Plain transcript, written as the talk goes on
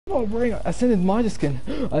Oh, bring Ascendant Midas skin.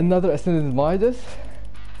 Another Ascendant Midas.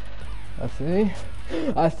 I see.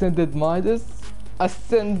 Ascendant Midas.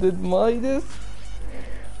 Ascendant Midas.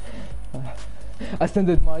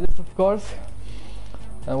 Ascendant Midas, of course.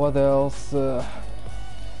 And what else?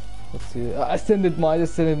 Let's see. Ascendant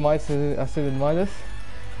Midas, Ascendant Midas, Ascendant Midas.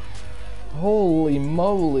 Holy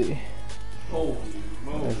moly. Holy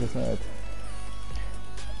moly. That's not it.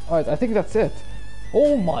 Alright, I think that's it.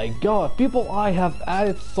 Oh my god, people I have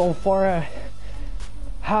added so far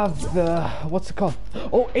have the, what's it called?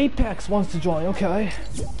 Oh, Apex wants to join, okay.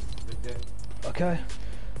 Okay.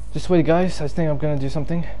 Just wait guys, I think I'm gonna do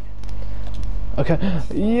something. Okay.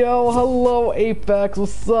 Yo, hello Apex,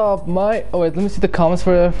 what's up, mate? Oh wait, let me see the comments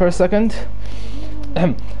for a second.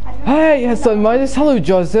 Hey, so Midas, hello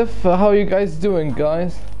Joseph, how are you guys doing,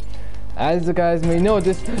 guys? As you guys may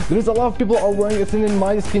notice, there's a lot of people are wearing Ascendant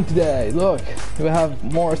Midas skin today. Look, we have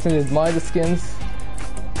more Ascendant Midas skins.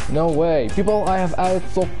 No way. People I have added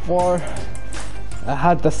so far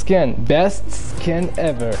had the skin. Best skin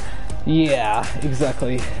ever. Yeah,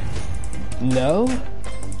 exactly. No?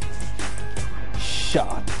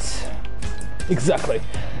 Shot. Exactly.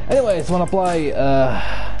 Anyways, wanna play,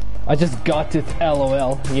 I just got it,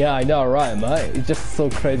 LOL. Yeah, I know, right, mate? It's just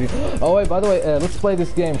so crazy. Oh wait, by the way, let's play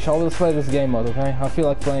this game. Shall we? Let's play this game mode, okay? I feel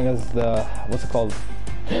like playing as the, what's it called?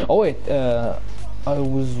 Oh wait, I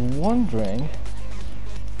was wondering.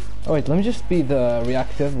 Oh wait, let me just be the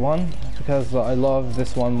reactive one because I love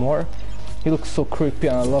this one more. He looks so creepy,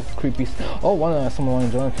 and I love creepy. Oh, someone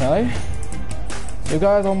want to join? Okay. You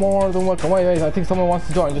guys are more than welcome. Wait, I think someone wants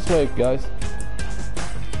to join. Just wait, guys.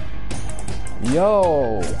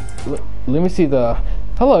 Yo. Let me see the.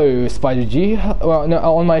 Hello, Spider G. Well, no,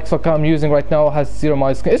 on my Xbox I'm using right now has 0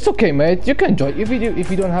 Midas skin. It's okay, mate. You can join. If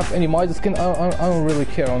you don't have any Midas skin, I don't really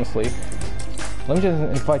care, honestly. Let me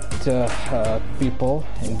just invite people.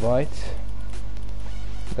 Invite.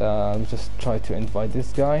 Let me just try to invite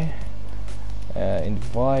this guy.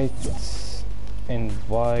 Invite.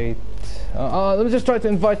 Let me just try to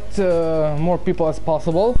invite more people as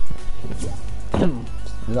possible.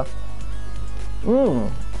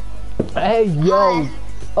 Hey yo! Hi.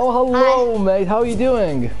 Oh hello, hi. Mate. How are you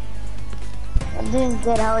doing? I'm doing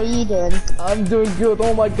good. How are you doing? I'm doing good.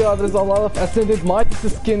 Oh my god, there's a lot of Ascendant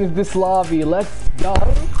Midas skin in this lobby. Let's go.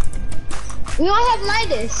 We all have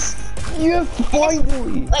Midas. Yes,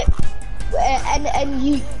 finally. And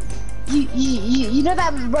you know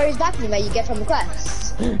that rose vacuum that you get from the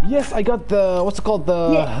quest? Yes, I got the, what's it called,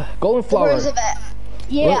 the golden flower.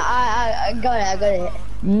 Yeah, well, I got it.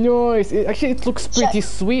 Nice. Actually, it looks pretty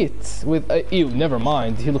sweet. With ew, never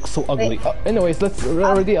mind. He looks so ugly. Anyways, let's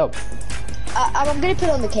ready up. I'm gonna put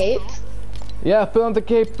on the cape. Yeah, put on the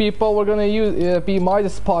cape, people. We're gonna use be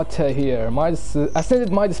Midas party here. Midas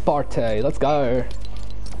Ascended Midas party. Let's go.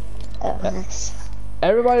 Nice.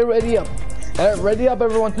 Everybody, ready up. Ready up,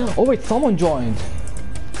 everyone. Oh wait, someone joined.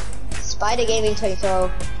 Spider Gaming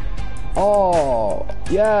 2012. Oh,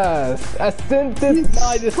 yes. Ascendant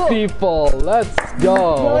Midas people. Let's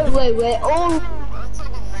go. Wait. Oh.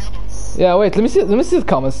 Yeah, wait. Let me see the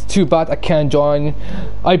comments. Too bad I can't join.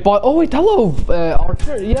 I bought. Oh wait, hello,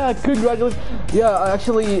 Arthur. Yeah, congratulations. Yeah,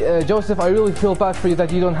 actually, Joseph, I really feel bad for you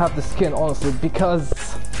that you don't have the skin, honestly, because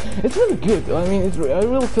it's really good. I mean, I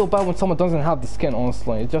really feel bad when someone doesn't have the skin,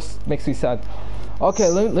 honestly. It just makes me sad. Okay,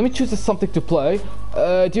 let me choose something to play.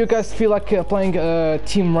 Do you guys feel like playing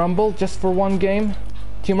Team Rumble just for one game?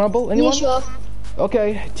 Team Rumble, anyone? Yeah, sure.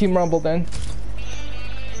 Okay, Team Rumble then.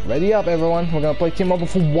 Ready up, everyone. We're gonna play Team Rumble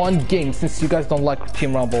for one game since you guys don't like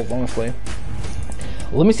Team Rumble, honestly.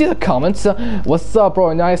 Let me see the comments. What's up,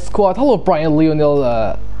 bro? Nice squad. Hello, Brian Leonel.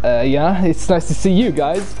 Yeah, it's nice to see you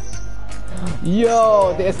guys.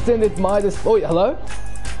 Yo, the Ascended Midas. Oh, hello?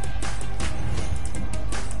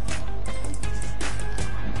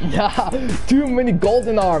 Yeah, too many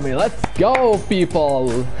golden army. Let's go,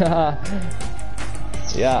 people.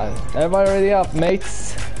 Yeah, everybody ready up,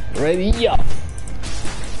 mates? Ready up.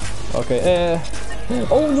 Okay,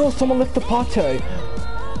 oh no, someone left the party.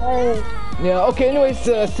 Yeah, okay, anyways,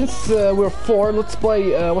 since we're 4, let's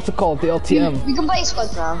play, what's it called, the LTM. We can play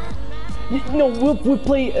squad now. No, we'll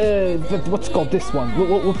play, what's it called, this one.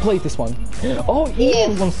 We'll play this one. Oh,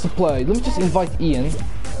 Ian wants to play. Let me just invite Ian.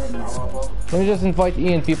 Let me just invite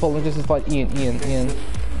Ian, people. Let me just invite Ian.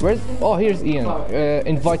 Where's? Oh, here's Ian.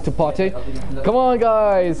 Invite to party. Come on,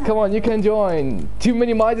 guys. Come on, you can join. Too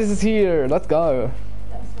many Midas is here. Let's go.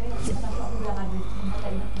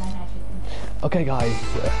 Okay, guys.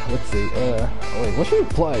 Let's see. Wait, what should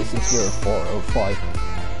we play since we're 4 or 5?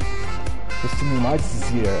 There's too many Midas is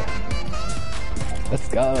here. Let's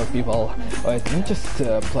go, people. Wait, let me just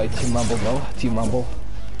play Team Rumble, though. Team Rumble.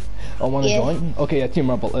 I want to Yeah. join? Okay, yeah, Team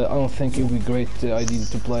Rumble. I don't think it would be great idea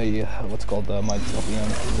to play what's called MIDAS at the end,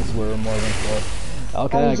 because we're more than 4.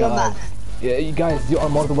 Okay, guys. Yeah, you guys, you are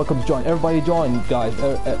more than welcome to join. Everybody join, guys.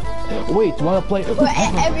 Wait, wanna play?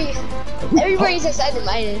 Everybody says I'm the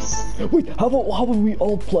minus. Wait, how about we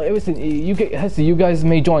all play? Listen, you guys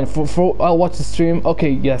may join. I'll watch the stream. Okay,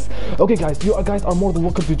 yes. Okay, guys, you guys are more than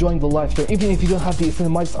welcome to join the live stream. Even if you don't have the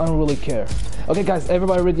Midas, I don't really care. Okay, guys,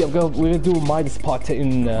 everybody ready? We're gonna do Midas part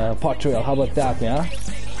in part 3. How about that, yeah?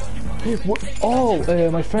 Oh,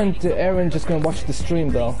 my friend Aaron just gonna watch the stream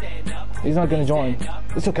though. He's not gonna join.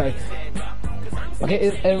 It's okay. Okay,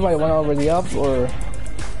 is everybody already up or?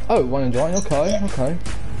 Oh, wanna join? Okay, okay.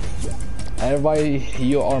 Everybody,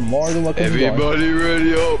 you are more than welcome to join. Everybody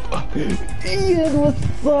ready up. Ian,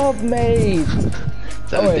 what's up, mate?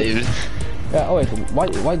 David. Yeah, oh wait, why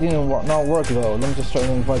didn't it not work though? Let me just try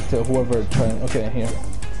to invite whoever trying. Okay, here.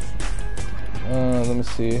 Let me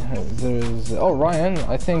see. There's Ryan.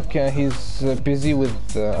 I think he's busy with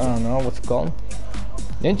I don't know what's it called.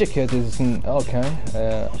 Ninja Kid is okay.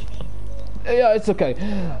 Yeah, it's okay.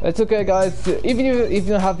 It's okay, guys. Even if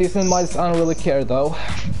you don't have these in mind, I don't really care though.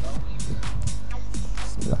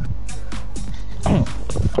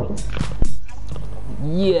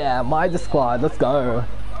 Yeah, Midas squad. Let's go.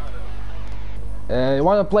 You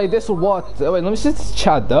wanna play this or what? Wait, let me just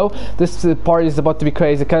chat though. This party is about to be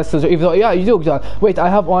crazy. Even though, yeah, you do. Wait, I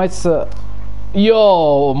have Midas.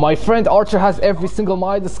 Yo, my friend Archer has every single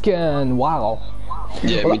Midas skin. Wow.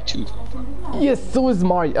 Yeah, me too. Yes, so is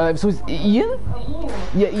Mario. So is Ian?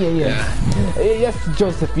 Yeah, Ian, yeah. Yes,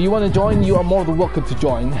 Joseph, you wanna join? You are more than welcome to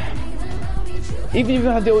join. Even if you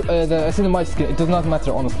have the Ascendant Midas skin, it does not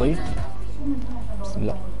matter, honestly.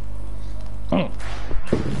 Bismillah.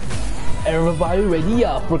 Everybody ready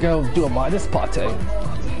up, we're gonna do a Midas party.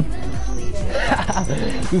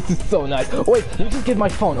 This is so nice. Oh, wait, let me just get my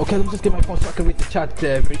phone, okay? Let me just get my phone so I can read the chat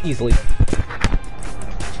very easily.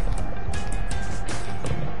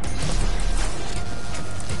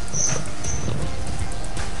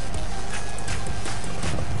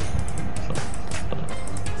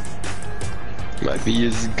 Might be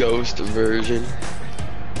his ghost version.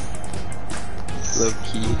 Low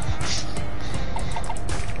key.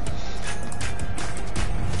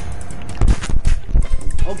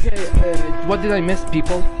 Okay, what did I miss,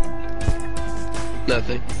 people?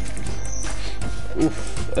 Nothing.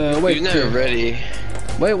 Oof. Wait. You're never ready.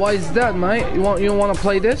 Wait, why is that, mate? You want to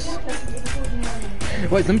play this?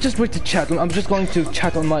 Wait, let me just read the chat. I'm just going to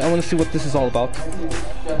chat on my. I want to see what this is all about.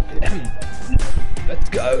 Let's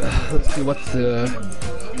go. Let's see what's.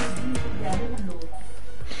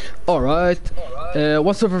 All right.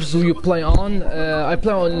 What servers do you play on? I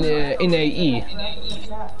play on NAE.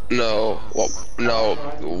 No. Well, no.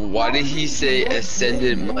 Why did he say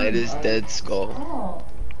Ascendant Midas Dead Skull?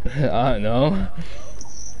 I don't know.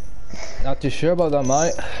 Not too sure about that,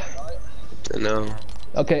 mate. No.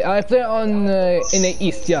 Okay, I play on NA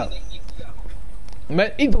East, yeah.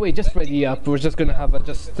 But either way, just ready up. We're just gonna have a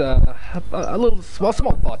little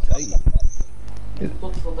small party. Okay.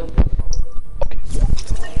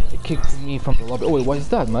 It kicked me from the lobby. Oh wait, what is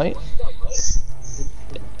that, mate?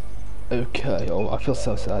 Okay. Oh, I feel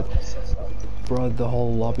so sad. Bro, the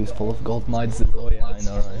whole lobby is full of gold mines. Oh yeah, I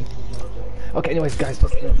know, right? Okay, anyways, guys,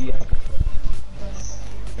 just ready up.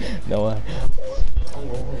 No way.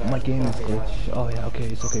 My game is glitch. Oh yeah, okay,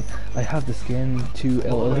 it's okay. I have the skin to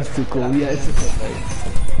LL. It's too cool. Yeah, it's okay.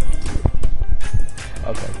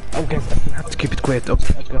 Okay. Oh guys, I have to keep it quiet.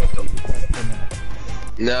 Okay, I have to keep it quiet for now.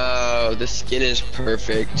 No, the skin is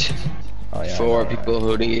perfect for people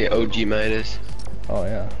holding OG Midas. Oh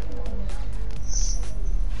yeah.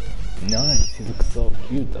 Nice. He looks so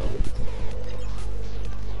cute though.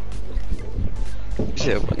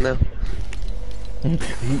 Yeah, what now?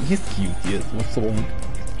 He's cute, yes. What's wrong?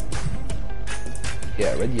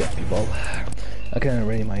 Yeah, ready up, people. I'm gonna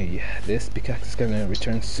ready my this pickaxe is gonna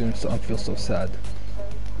return soon, so I feel so sad.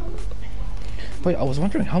 Wait, I was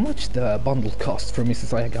wondering how much the bundle cost for me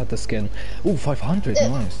since I got the skin. Ooh, 500,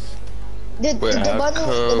 nice. Wait, the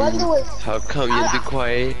bundle was. How come you be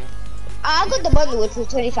quiet? I got the bundle with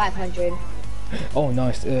 2,500. Oh,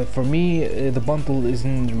 nice. For me, the bundle is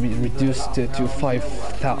reduced to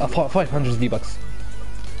 500 V-Bucks.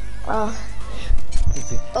 Oh,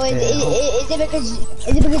 is it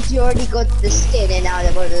because you already got the skin and now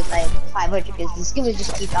the bundle is like 500 because the skin will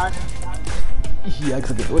just keep on? Yeah,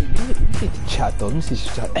 exactly. Wait, let me see the chat though. Let me see the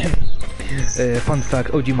chat. Fun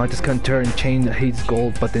fact, OG Midas can turn chain Hades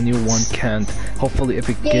gold, but the new one can't. Hopefully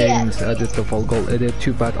Epic Games added the full gold edit.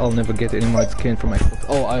 Too bad I'll never get any Midas skin for my...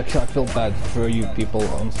 Oh, actually I feel bad for you people,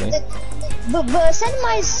 honestly. But send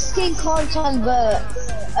my skin content, but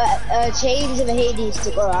chains of Hades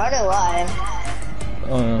to go. I don't know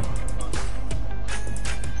why.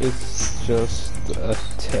 It's just a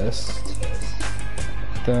test.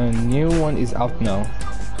 The new one is out now.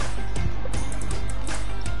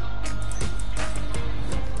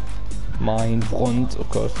 Mine won't, of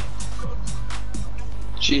course.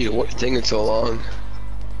 Gee, what's taking so long?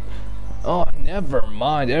 Oh, never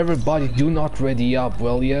mind. Everybody do not ready up,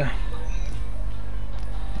 will ya?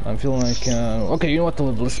 I'm feeling like, okay, you know what,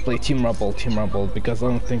 let's play Team Rumble, because I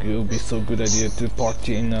don't think it would be so good idea to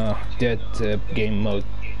party in dead game mode.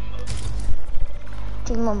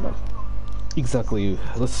 Team Rumble. Exactly,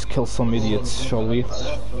 let's kill some idiots, shall we?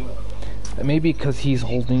 Maybe because he's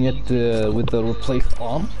holding it with the replaced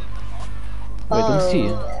arm? Wait, let me see.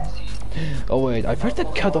 Oh wait, I've heard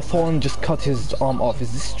that Cut of Thorn just cut his arm off,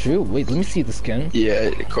 is this true? Wait, let me see the skin. Yeah,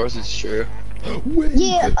 of course it's true. Wait.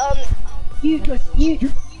 Yeah, you guys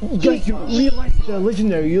realize the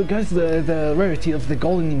legendary, you guys the rarity of the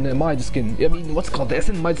golden Midas skin. I mean, what's it called? The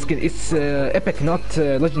Ascendant Midas skin. It's epic, not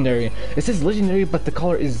legendary. It says legendary, but the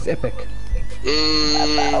color is epic.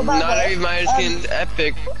 Not every Midas skin's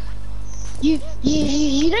epic. You know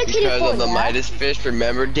Because of the California? Midas fish,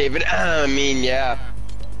 remember, David? I mean, yeah.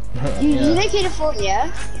 You know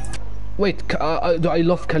California? Wait, do I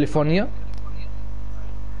love California?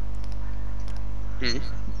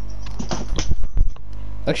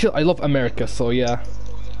 Actually, I love America, so yeah.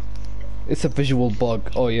 It's a visual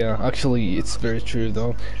bug. Oh yeah, actually, it's very true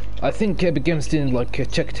though. I think Epic Games didn't like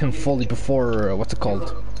checked him fully before. What's it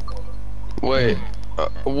called? Wait.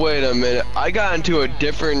 Wait a minute. I got into a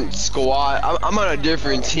different squad. I'm on a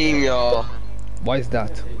different team, y'all. Why is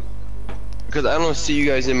that? Because I don't see you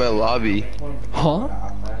guys in my lobby. Huh?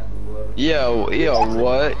 Yeah,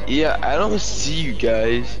 what? Yeah, I don't see you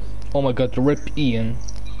guys. Oh my god, rip Ian.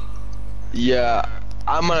 Yeah,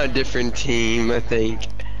 I'm on a different team, I think.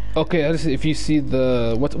 Okay, if you see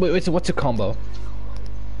the what's your combo?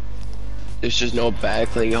 There's just no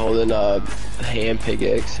backlink holding a hand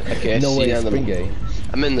pickaxe. I can't No see way, on Springay.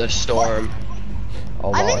 I'm in the storm.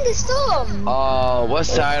 Oh, I'm in the storm. What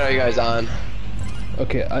side are you guys on?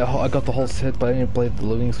 Okay, I got the whole set, but I didn't play the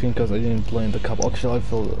loading screen because I didn't play in the cup. Actually, I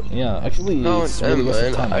feel actually. No, it's never really waste of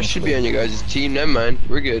mind. time, I should be honestly. on you guys' team. Never mind.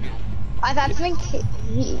 We're good. I think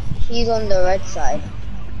he's on the red side.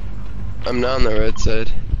 I'm not on the red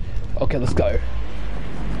side. Okay, let's go.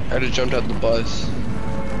 I just jumped out the bus.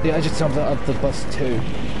 Yeah, I just jumped out of the bus too.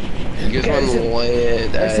 You guys want to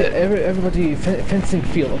land I said at... everybody fencing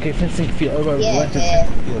field. Okay, fencing field. Everybody Yeah, went to yeah.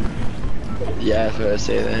 fencing field. Yeah, that's what I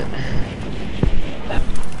say that.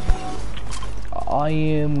 I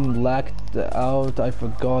am lagged out. I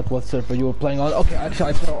forgot what server you were playing on. Okay, actually,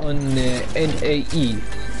 I play on NAE.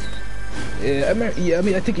 Yeah, I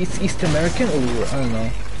mean, I think it's East American or I don't know.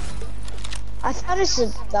 I thought it's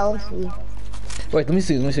a bounty. Wait, let me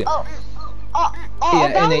see. Oh, Yeah,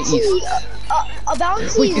 a bounty. NA East. A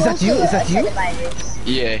bounty. Wait, is that you? Is that you?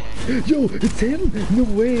 Yeah. Yo, it's him! No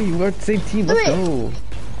way, we're at the same team. Let's Wait. go.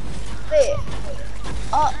 Wait. wait.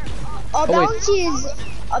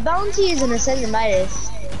 A bounty is an Ascendant MIDAS.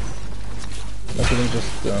 Let me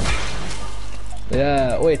just.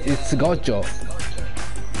 Yeah, wait, it's Gojo.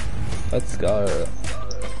 Let's go.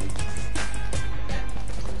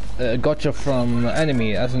 Gotcha from anime,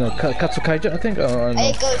 I don't know, Katsukaija, I think, or no?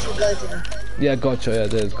 Hey, Gojo. Yeah, Gotcha, yeah,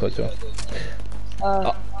 there's Gotcha.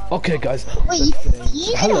 Okay, guys. Wait, you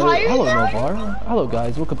can Hello, hire hello, that? Novar. Hello,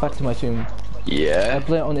 guys. Welcome back to my stream. I Yeah.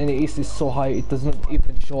 play on NA East is so high, it doesn't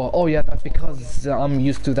even show up. Oh yeah, that's because I'm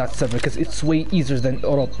used to that server, because it's way easier than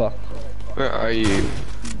Europa. Where are you,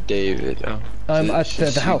 David? Oh, I'm at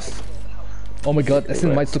just the you. house. Oh my god,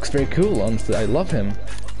 Ascendant Right. Might looks very cool, honestly. I love him.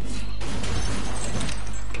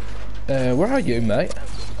 Where are you, mate?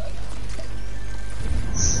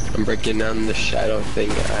 I'm breaking down the shadow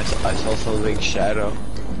thing. I saw something shadow.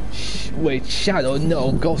 Wait, Shadow?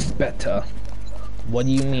 No, Ghost better. What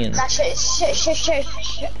do you mean? Nah, I think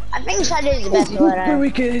Shadow is the best one.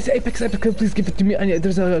 Wait, it's Apex, please give it to me.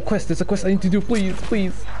 There's a quest I need to do, please.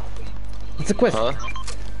 It's a quest. Huh?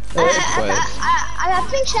 Quest. I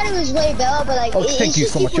think Shadow is way better, but like. Oh, it's thank you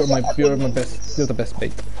just so much. people's You're my opinion. best. You're the best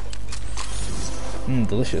bait.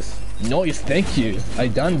 Delicious. Nice, thank you. I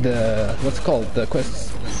done the what's it called the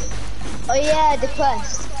quests. Oh yeah, the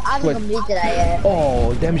quest. I haven't Wait. completed that yet.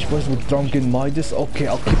 Oh, damage boys with drunken Midas. Okay,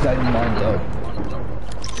 I'll keep that in mind though.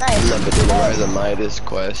 Nice. Remember to rise a Midas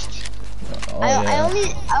quest. Oh, yeah.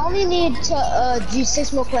 I only need to do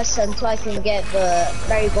 6 more quests until I can get the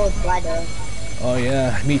marigold glider. Oh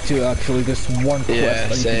yeah, me too actually. There's one quest Yeah, I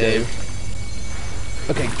need same. to do.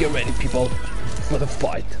 Okay, get ready people for the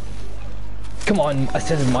fight. Come on,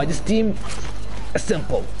 Ascendant Midas team.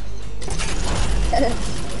 Simple.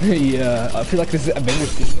 Yeah, I feel like this is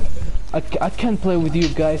Avengers team. I can't play with you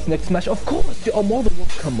guys next match. Of course, you are more than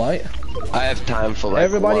welcome, mate. I have time for like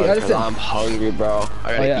Everybody, one, 'cause listen. I'm hungry, bro.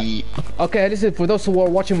 I gotta eat. Okay, listen, for those who are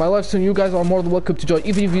watching my live stream, you guys are more than welcome to join.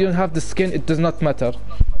 Even if you don't have the skin, it does not matter.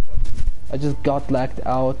 I just got lagged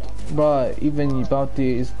out. Bruh, even your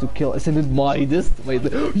bounty is to kill Ascendant Midas. Wait,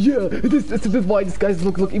 yeah, it is Ascendant Midas, guys.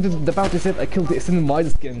 Look, even the bounty said I killed the Ascendant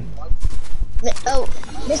Midas skin. Oh,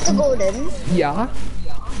 Mr. Golden. Yeah?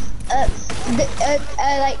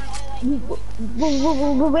 Like,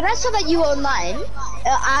 when I saw that you were online,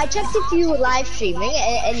 I checked if you were live streaming,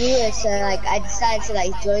 and you were, so like, I decided to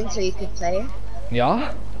like join so you could play.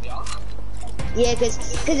 Yeah? Yeah, cause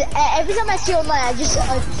every time I see you online, I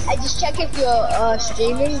just check if you're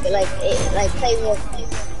streaming, like playing with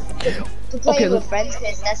to play with friends,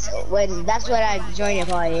 cause that's when I join your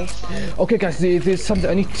party. Okay, guys, there's something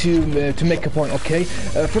I need to make a point. Okay,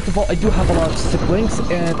 first of all, I do have a lot of siblings,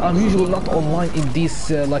 and I'm usually not online in these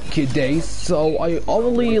like days, so I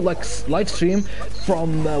only like live stream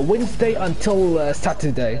from Wednesday until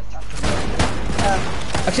Saturday.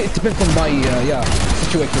 Actually, it depends on my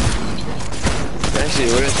situation. Actually,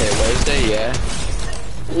 what did I say? Wednesday, yeah.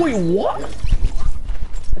 Wait, what?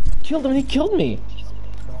 I killed him and he killed me.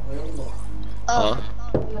 Huh?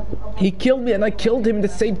 He killed me and I killed him at the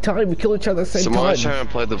same time. We killed each other at the same Someone's time. trying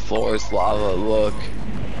to play the floor is lava. Look.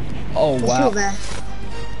 Oh wow.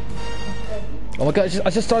 Oh my god, I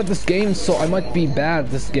just started this game, so I might be bad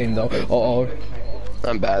this game though. Uh-oh.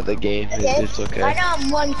 I'm bad at the game. Okay. It's okay. Right now I'm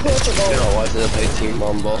 1 quarter You goal. know, I wanted to play Team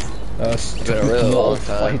Rumble. It's been a really long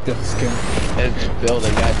time. I hate this skin. And it's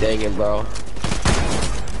building, god dang it, bro.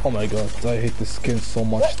 Oh my god, I hate this skin so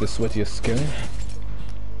much, the sweatiest skin.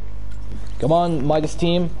 Come on, Midas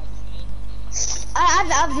team.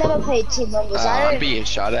 I've never played Team Rumble, so I I'm don't. being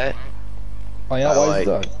shot at. Oh yeah, why is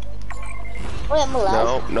that? Wait, I'm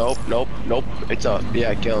alive. Nope. It's up.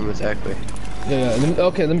 Yeah, kill him, exactly. Yeah,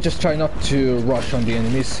 okay, let me just try not to rush on the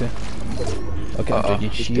enemies. Okay, I'm taking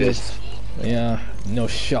he's shields. pissed. Yeah, no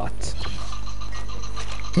shot.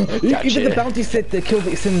 Gotcha. Even the bounty said they killed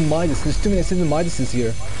the Ascendant Midas. There's too many Ascendant Midases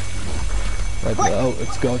here. Right, oh,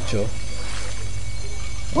 it's Gotcha.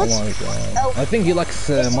 What? Oh my god. Oh. I think he likes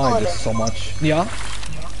Midas so much. Yeah?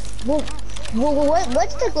 What's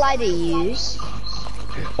the glider you use?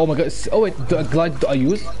 Oh my god. Oh wait, the glide I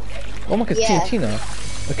use? Oh my god, it's Yeah. TNT now.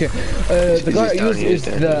 Okay, the glide I use is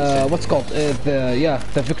the, what's called?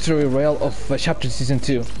 The Victory Rail of Chapter Season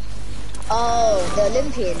 2. Oh, the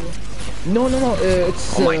Olympian. No,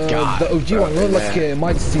 it's Oh my God, the OG bro, one, not like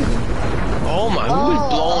Midas Season. Oh my, who is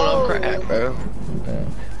blowing up crap, bro?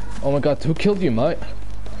 Oh my god, who killed you, mate?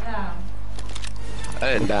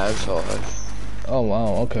 I didn't die, I'm sorry. Oh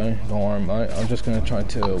wow, okay, don't worry, mate. I'm just gonna try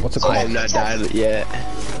to, what's it I called? have not died yet.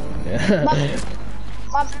 Yeah.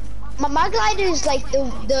 My glider is like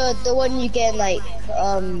the one you get like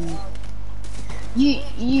you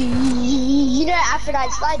know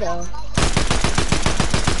Aphrodite's glider.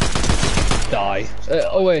 Die.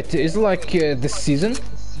 Oh wait, is it like this season?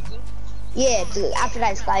 Yeah, the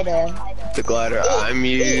Aphrodite's glider. The glider I'm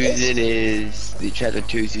using is the Chapter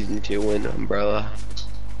 2 Season 2 Wind Umbrella.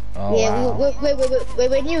 Oh Yeah, wow. wait,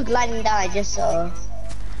 when you were gliding down, I just saw.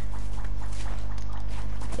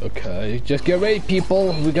 Okay, just get ready,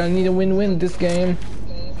 people. We're gonna need a win-win this game.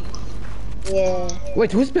 Yeah.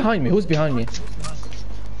 Wait, who's behind me? Who's behind me?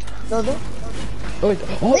 Lola? Oh wait,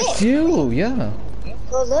 oh it's you, yeah.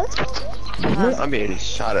 Lola? I'm being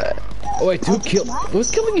shot at. Oh wait, who's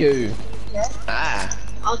killing you? Ah.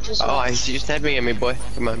 Ultra's Oh, I see you sniping at me, boy.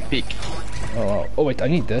 Come on, peek. Oh wait, I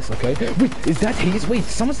need this, okay. Wait, is that his? Wait,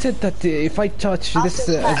 someone said that if I touch this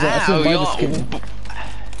as a Midas skin.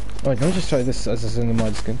 Oh wait, let me just try this as a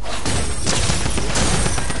Midas skin.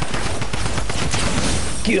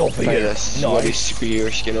 Get over Look at here. this No, sweaty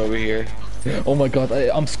spear skin over here. oh my god,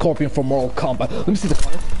 I'm Scorpion from Mortal Kombat. Let me see the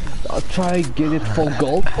color. I'll try get it full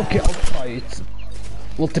gold. Okay, I'll try it.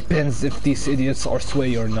 Well, it depends if these idiots are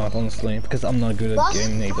sway or not, honestly, because I'm not good at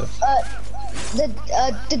game neither.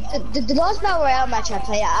 The last battle royale match I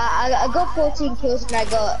played, I got 14 kills and I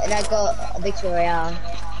got a victory royale.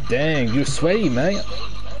 Dang, you're sweaty, man.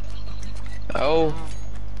 Oh.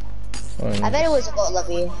 I bet it was a bot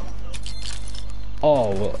lobby.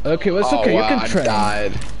 Oh, well, okay, well, it's okay, wow, you can train. I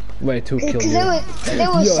died. Wait, who killed Because you? they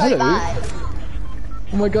were Yo, so hello. bad.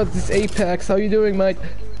 Oh my god, this Apex, how you doing, mate?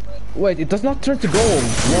 Wait, it does not turn to gold.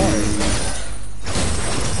 Why?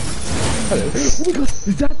 Hello. Oh my god,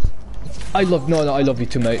 is that? I love you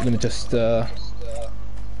too, mate. Let me just I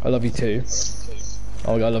love you too.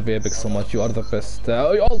 Oh, I love you, Epic, so much. You are the best.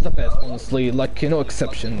 You're all the best, honestly. Like, no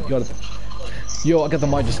exception. You're the... Yo, I got the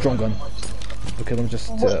Midas strong gun. Okay, let me just.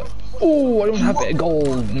 Oh, I don't have a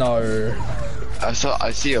gold. No. I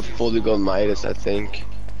see a fully gold Midas, I think.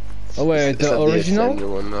 Oh wait, the original? The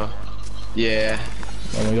one, though. Yeah.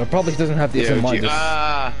 Oh my god, probably doesn't have the same Midas.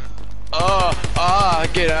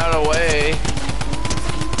 Get out of the way.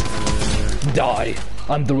 Die.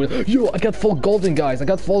 I'm the real. Yo, I got full golden, guys. I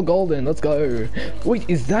got full golden. Let's go. Wait,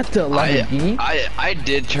 is that the Lamborghini? I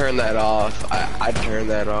did turn that off. I turned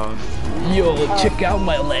that off. Yo, check out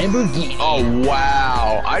my Lamborghini. Oh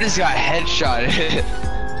wow! I just got headshotted.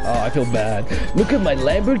 Oh, I feel bad. Look at my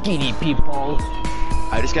Lamborghini, people.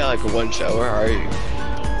 I just got like one shot. Where are you?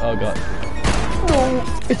 Oh god. No,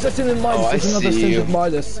 it's Ascendant Midas. Oh, it's another Ascendant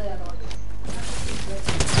Midas.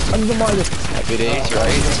 Another Midas. Happy days,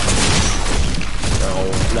 right?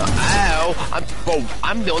 No. Ow!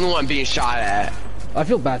 I'm the only one being shot at. I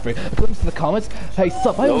feel bad for you. According to the comments, hey,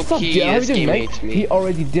 sup? Hey, what's up, Jay? How you doing, mate? He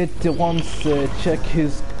already did once check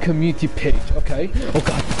his community page. Okay. Oh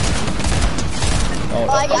god. Oh,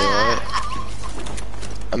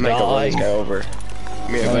 I might go run this guy over.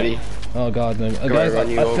 Come here, buddy. Oh god, no. Guys, I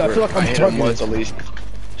feel like I'm targeted. Once at least.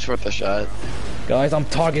 It's worth a shot. Guys, I'm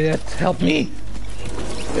targeted. Help me.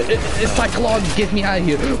 Cyclone, get me out of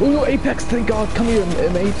here. Oh, Apex, thank god. Come here,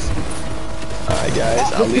 mates. Alright,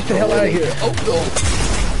 guys. Let's get the hell out of here. Oh,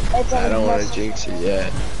 no. I don't want to jinx it yet.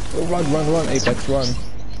 Oh, run, Apex, run.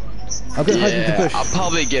 I'm gonna hide with the bush. I'll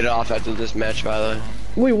probably get off after this match, by the way.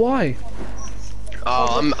 Wait, why?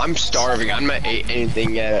 I'm starving. I'm not ate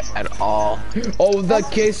anything yet at all. Oh, in that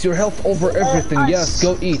case, your health over everything. Yes,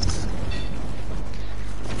 go eat.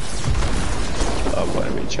 Oh, boy,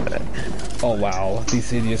 let me try that. Oh, wow.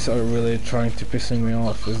 These idiots are really trying to piss me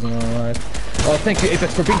off. Isn't that right? Oh, thank you,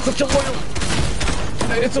 Apex, for being such a loyal.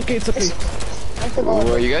 It's okay, it's okay.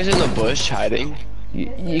 Were you guys in the bush hiding?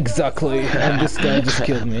 Exactly. And this guy just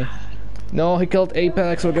killed me. No, he killed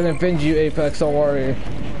Apex. We're gonna avenge you, Apex. Don't worry.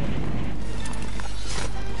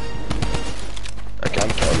 Okay, I'm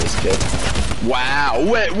killing this kid. Wow!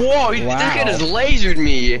 Wait, whoa! Wow. That kid has lasered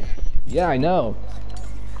me! Yeah, I know.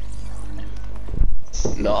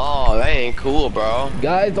 No, that ain't cool, bro.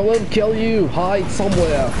 Guys, don't let him kill you. Hide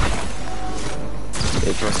somewhere.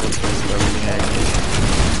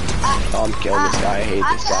 Oh, I'm killing this guy. I hate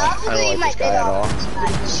this guy. I don't like this guy at all.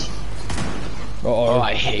 Uh-oh. Oh,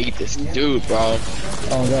 I hate this dude, bro.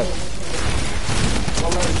 Oh, god.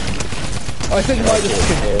 I think I just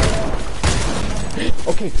hit.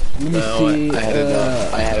 Okay, let me see. I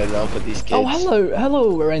had enough with these kids. Oh,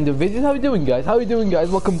 hello, random videos. How you doing, guys?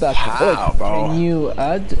 Welcome back. How, bro? Can you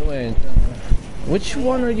add? Wait, which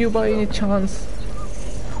one are you by any chance?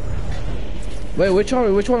 Wait, which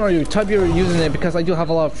one are you? Type your username because I do have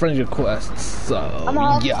a lot of friend requests. So I'm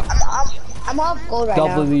half gold right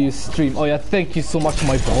now. W stream. Oh yeah, thank you so much,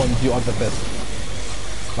 my bond. You are the best.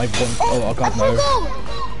 My bond. Oh god, no.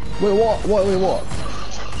 Wait, what?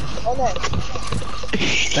 Oh no.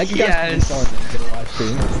 Thank you guys for the live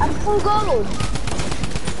stream. I'm full gold.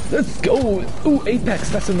 Let's go. Ooh, Apex.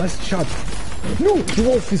 That's a nice shot. No, the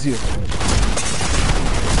wolf is here.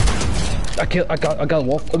 I got a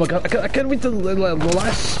wolf. Oh my god, I can't wait till the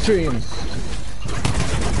last stream.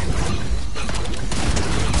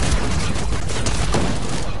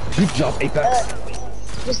 Good job, Apex.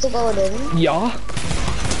 Mr. Golden. Yeah.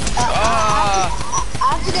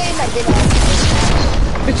 After getting my dinner.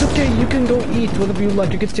 It's okay, you can go eat whatever you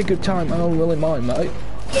like. You can take your time. I don't really mind, mate.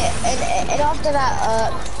 Yeah, and after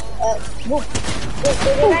that, when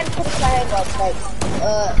I put my hand up,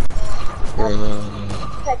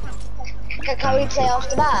 can we play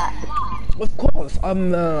after that? Of course. I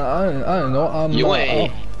don't know. You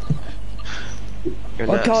ain't.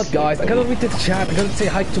 Oh god, guys, I gotta read the chat. I gotta say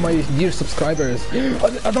hi to my dear subscribers.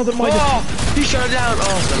 Another Midas. Oh, he shut it down.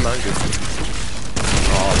 Oh, never mind.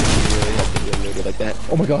 Oh, really have to be a nigga like that.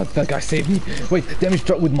 Oh my god, that guy saved me. Wait, damage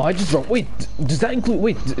drop with Midas drum. Wait, does that include?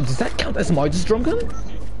 Wait, does that count as Midas drum gun?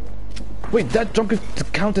 Wait, that drum gun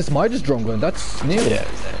count as Midas drum gun? That's new. Yeah,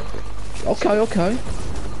 exactly. Okay.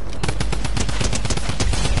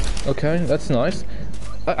 Okay, that's nice.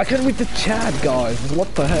 I can't read the chat, guys.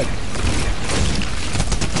 What the heck?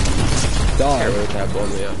 Die. Oh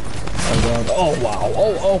god. Oh wow.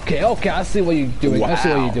 Oh okay. I see what you're doing. Wow. I see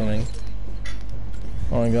what you're doing.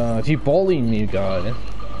 Oh my god, you bullying me, god.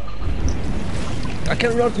 I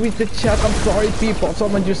cannot read the chat. I'm sorry, people. So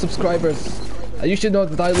many subscribers. You should know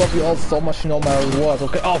that I love you all so much no matter what,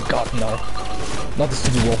 okay? Oh god, no. Not the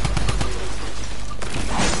stupid wolf.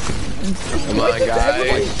 Come on, guys.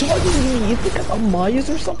 Everybody's targeting me. You think I'm MIDAS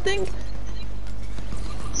or something?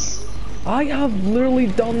 I have literally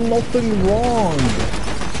done nothing wrong.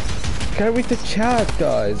 Can I read the chat,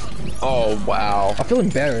 guys? Oh, wow. I feel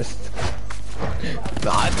embarrassed.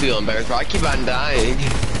 No, I feel embarrassed, bro. I keep on dying.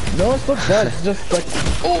 No, it's not that. It's just like...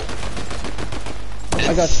 Oh!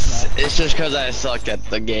 I got It's just because I suck at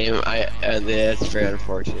the game. And it's very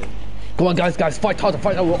unfortunate. Come on, guys, fight harder,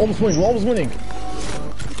 fight harder. We're almost winning.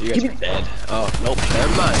 You guys are dead. Oh, nope,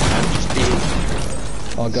 never mind. I'm just being...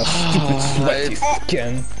 Oh god, stupid sweaty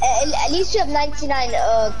skin. At least you have 99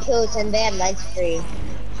 kills and they have 93.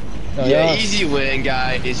 Oh, yeah, easy win,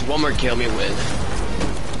 guys. One more kill me win.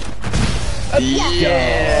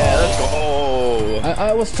 Yeah, let's go.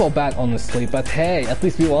 I was so bad, honestly, but hey, at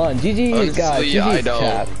least we won. GG, honestly, guys. GG's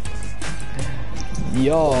chat.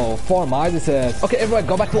 Yo, for MIDAS says. Okay, everyone,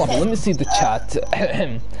 go back to lobby. Let me see the chat.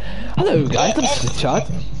 Hello, guys. Let me see the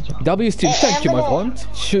chat. W Steam, thank you, my friend.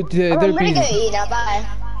 Should there be? Bye.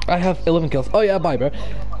 I have 11 kills. Oh yeah, bye, bro.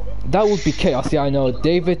 That would be chaos. Yeah, I know.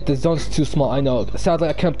 David, the zone's too small. I know. Sadly,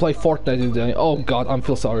 I can't play Fortnite today. Oh god, I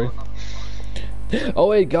feel sorry. Oh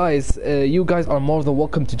wait, guys, you guys are more than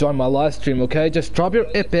welcome to join my live stream, okay? Just drop your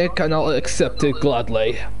epic and I'll accept it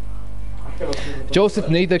gladly. Joseph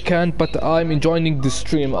neither can, but I'm enjoying the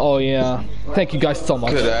stream. Oh yeah, thank you guys so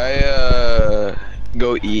much. Could I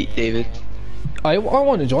go eat, David? I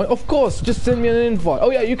want to join, of course. Just send me an invite. Oh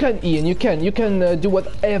yeah, you can, Ian. You can do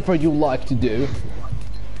whatever you like to do.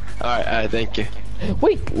 All right, thank you.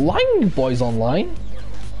 Wait, Lying Boy's online?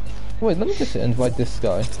 Wait, let me just invite this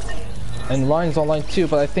guy. And Ryan's online too,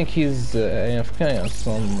 but I think he's AFK for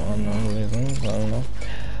some unknown reasons. I don't know.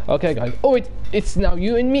 Okay, guys. Oh wait, it's now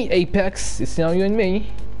you and me, Apex. It's now you and me.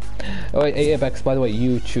 Oh wait, Apex. By the way,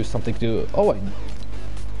 you choose something to do. Oh wait.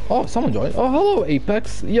 Oh, someone joined. Oh, hello,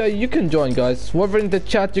 Apex. Yeah, you can join, guys. Whoever in the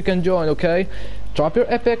chat, you can join. Okay. Drop your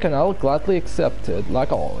epic, and I'll gladly accept it,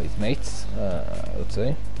 like always, mates. Let's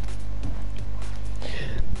see.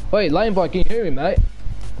 Wait, Lion Boy, can you hear me, mate?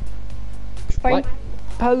 Fine.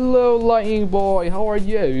 Hello, Lightning Boy, how are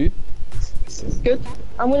you? Good.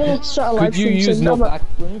 I'm gonna start a live stream. Could you use no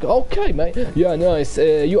backlink? Okay, mate. Yeah, nice.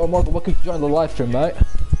 You are more than welcome to join the live stream, mate.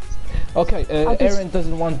 Okay, Aaron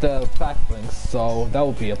doesn't want the backlinks, so that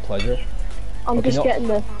would be a pleasure. I'm just getting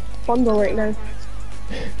the bundle right now.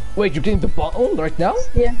 Wait, you're getting the bundle right now?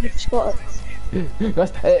 Yeah, I just got it.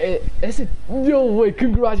 Guys, is it? No way!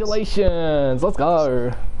 Congratulations! Let's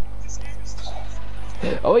go.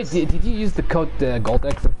 Oh wait, did you use the code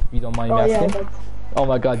GoldX if you don't mind asking? Yeah, oh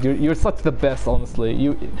my god, you're such the best,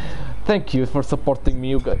 honestly. Thank you for supporting me,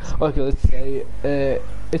 you guys. Okay, let's say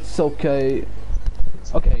it's okay.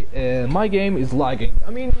 Okay, my game is lagging. I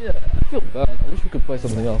mean, I feel bad. I wish we could play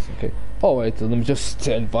something else. Okay. Oh wait, let me just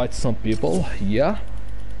invite some people. Yeah.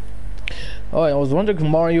 Oh, I was wondering if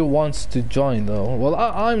Mario wants to join though. Well,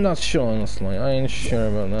 I'm not sure, honestly. I ain't sure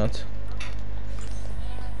about that.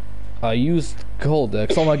 I used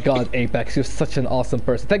Goldex. Oh my god, Apex, you're such an awesome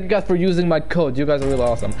person. Thank you guys for using my code. You guys are really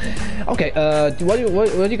awesome. Okay, what do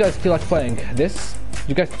you guys feel like playing? This?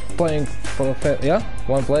 You guys playing for yeah?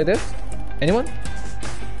 Want to play this? Anyone?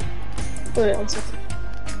 Wait, one second.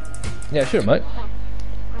 Yeah, sure, mate.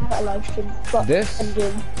 I have a live stream. But this?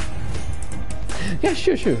 Endgame. Yeah,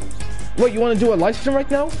 sure. Wait, you want to do a live stream right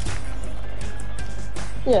now?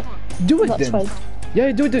 Yeah. Do it that's then. Fine.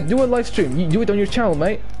 Yeah, do a live stream. You do it on your channel,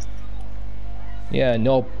 mate. Yeah,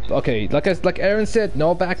 no. Okay, like Aaron said,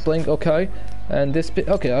 no backblink. Okay, and this.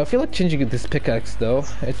 Okay, I feel like changing this pickaxe though.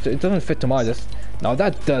 It doesn't fit to MIDAS. Now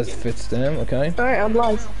that does fit to him. Okay. All right, I'm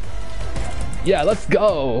live. Yeah, let's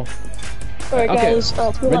go. Alright guys,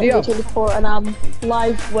 ready up. 24 and I'm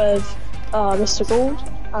live with Mr. Gold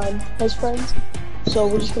and his friends. So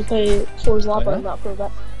we're just gonna play Floor's Lava and that for a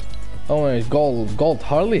bit. Oh wait, gold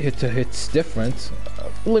hardly hits different.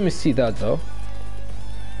 Let me see that though.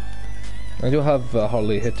 I do have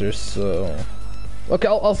hardly hitters, so okay,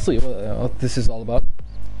 I'll see what this is all about.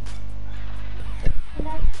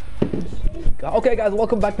 Okay guys,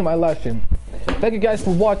 welcome back to my live stream. Thank you guys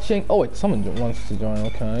for watching. Oh wait, someone wants to join.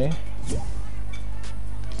 Okay.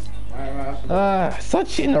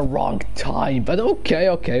 Such in the wrong time, but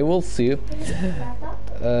okay, we'll see.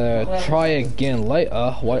 Try again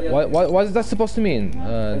later. What is that supposed to mean?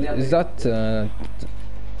 Is that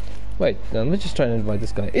wait, let me just try and invite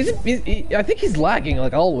this guy. I think he's lagging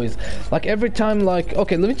like always. Like every time, like,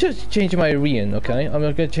 okay, let me just change my region, okay? I'm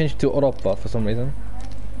not gonna change to Europa for some reason.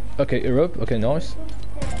 Okay, Europe, okay, nice.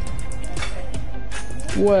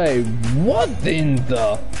 Wait, what in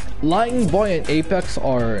the? Lightning Boy and Apex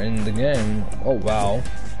are in the game. Oh wow.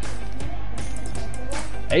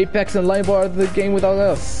 Apex and Lightning Boy are in the game without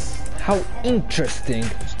us. How interesting.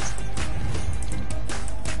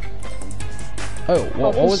 Oh,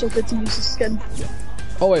 what was? So good to use the skin.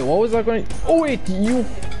 Oh wait, what was I going? Oh wait, you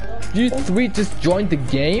three just joined the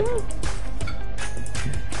game?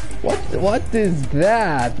 What is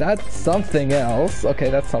that? That's something else.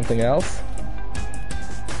 Okay, that's something else.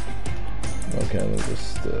 Okay, let me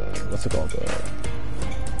just what's it called?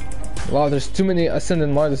 Wow, there's too many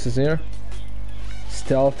Ascendant Midases here.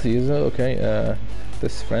 Stealth user. Okay,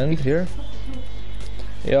 this friend here.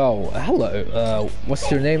 Yo, hello.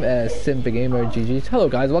 What's your name? Simp Gamer GG. Hello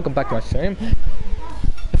guys, welcome back to my stream.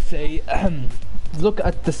 Say, look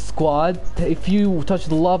at the squad. If you touch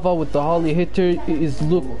the lava with the Harley hitter, it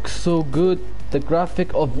looks so good. The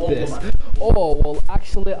graphic of this. Oh well,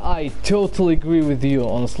 actually, I totally agree with you,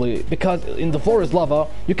 honestly. Because in the forest lava,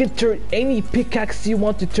 you can turn any pickaxe you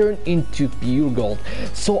want to turn into pure gold.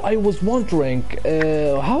 So I was wondering,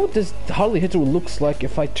 how does Harley hitter looks like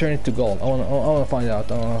if I turn it to gold? I wanna find out.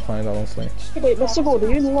 Honestly. Wait, Mr. Gold, are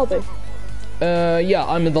you in the lobby? Yeah,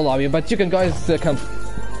 I'm in the lobby, but you can guys come.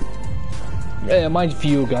 Mind if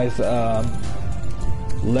you guys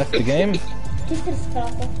left the game.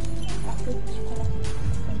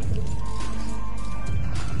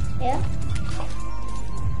 Yeah.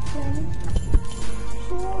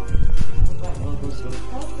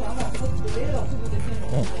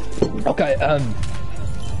 Okay.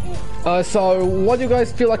 So what do you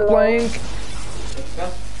guys feel like playing?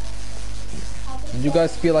 Do you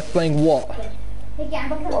guys feel like playing what? What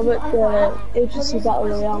about the agency battle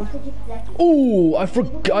royale? Ooh,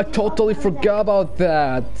 I totally forgot about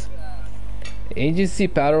that. Agency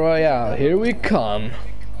battle royale, here we come.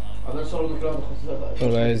 So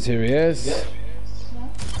guys, here he is.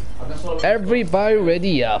 Everybody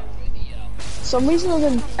ready up. For some reason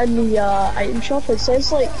in the item shop it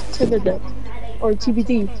says like TBD or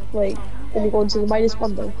TBD, like when you go into the Midas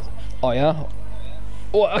bundle. Oh yeah?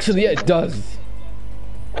 Oh actually yeah, it does.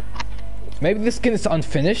 Maybe the skin is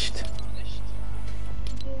unfinished.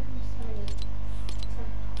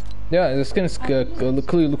 Yeah, the skin is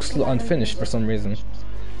clearly looks unfinished for some reason.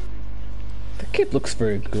 The cape looks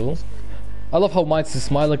very cool. I love how Midas is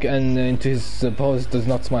smiling and into his pose does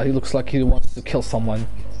not smile. He looks like he wants to kill someone.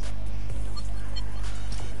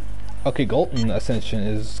 Okay, Golden Ascension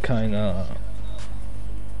is kinda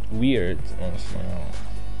weird, honestly.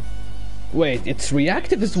 Wait, it's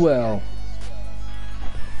reactive as well.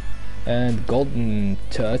 And Golden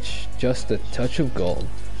Touch, just a touch of gold.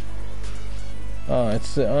 Oh,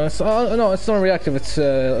 no, it's not reactive. It's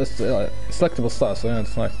selectable stuff. So yeah,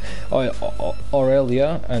 it's nice. Oh, yeah,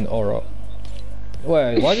 Aurelia and Aura.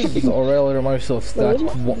 Wait, why does Aurelia remind myself of that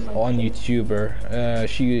on YouTuber?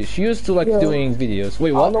 She used to like doing videos.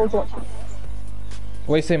 Wait, what?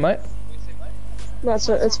 Wait, say mate? No,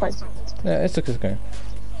 it's fine. Yeah, it's okay.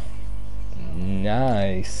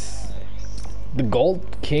 Nice. The Gold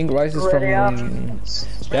King rises from.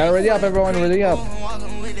 Yeah, ready up, everyone, ready up.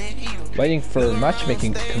 Waiting for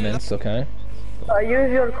matchmaking to commence. Okay.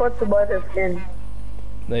 Use your code to buy the skin.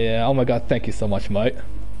 Yeah. Oh my God! Thank you so much, mate.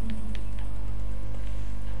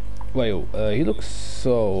 Wait, he looks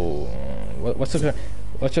so. What's okay?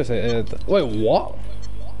 What should I say? Wait, what?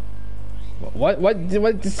 What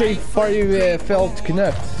did you say? Party failed to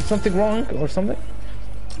connect. Is something wrong or something?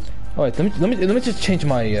 Oh, wait, let me just change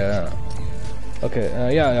my.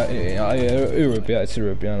 Okay. Yeah. Europe. Yeah, it's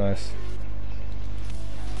Europe. Yeah, nice.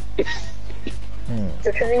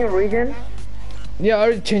 You're changing your region? Yeah, I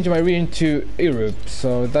already changed my region to Europe,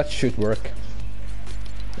 so that should work.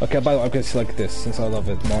 Okay, by the way, I'm gonna select this since I love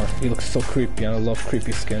it more. He looks so creepy and I love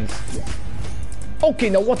creepy skins. Okay,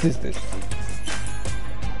 now what is this?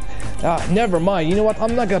 Ah, never mind. You know what?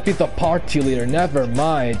 I'm not gonna be the party leader. Never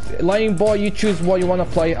mind. Lightning Boy, you choose what you wanna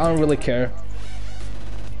play. I don't really care.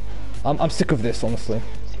 I'm sick of this, honestly.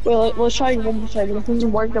 Well, let's try one more time. If it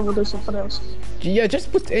doesn't work, then we'll do something else. Yeah,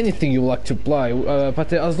 just put anything you like to play,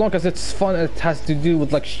 but as long as it's fun, it has to do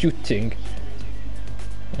with like shooting.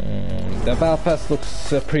 The battle pass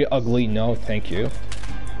looks pretty ugly. No, thank you.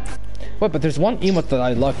 Wait, but there's one emote that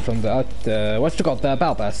I like from that. What's it called? The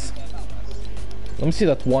battle pass. Let me see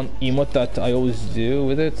that one emote that I always do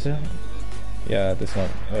with it. Yeah, this one.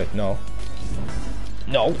 Wait, no.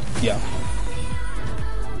 No. Yeah.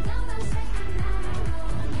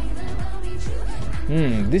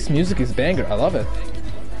 This music is banger. I love it.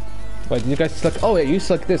 Wait, did you guys select? Oh yeah, you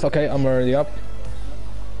select this. Okay, I'm already up.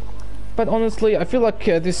 But honestly, I feel like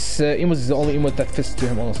this emote is the only emote that fits to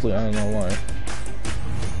him. Honestly, I don't know why.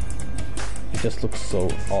 It just looks so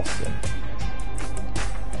awesome.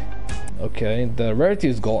 Okay, the rarity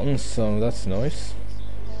is golden, so that's nice.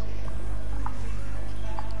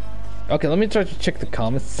 Okay, let me try to check the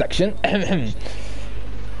comments section.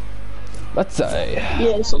 Let's say.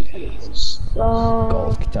 Yeah, something.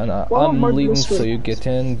 Gold katana. Well, I'm leaving, so week. you get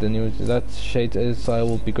in. The new that shade is. I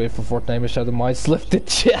will be grateful for Fortnite. Shadow might left the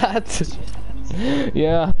chat.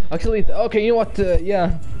 Yeah, actually, okay. You know what?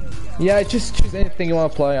 Yeah, just choose anything you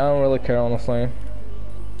want to play. I don't really care, honestly.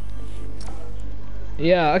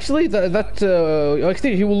 Yeah, actually,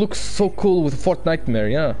 actually, he will look so cool with Fortnite Nightmare.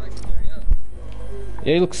 Yeah,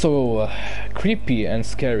 he looks so creepy and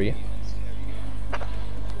scary.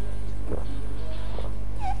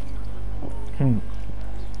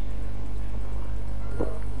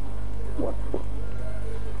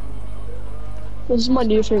 This is my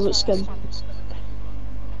new favorite skin.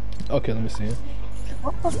 Okay, let me see.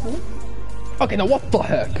 What the heck? Okay, now what the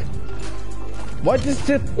heck? Why does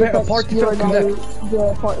it party to connect?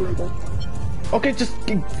 The party leader. Okay, just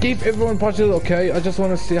give everyone party. Okay, I just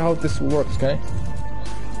want to see how this works. Okay.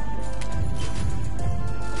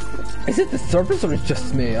 Is it the servers or it's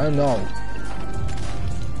just me? I don't know.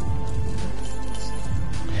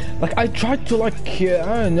 Like I tried to like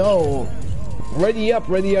I don't know, ready up,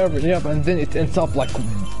 and then it ends up like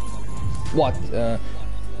what?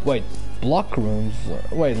 Wait, block rooms.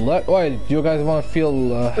 Wait, do you guys want to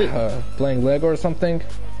feel playing Lego or something?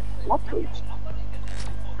 Block rooms.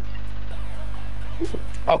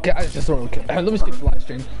 Okay, I just want to. Let me skip the live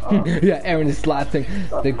stream. Yeah, Aaron is laughing.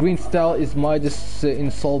 The green style is Midas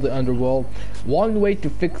installed the underworld. One way to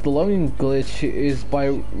fix the loading glitch is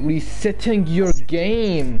by resetting your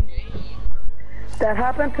game. That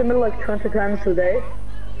happened to me like 20 times today.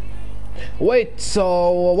 Wait,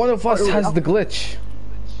 so one of us has the glitch.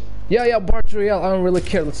 Yeah, Battle Royale, I don't really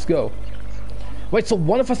care, let's go. Wait, so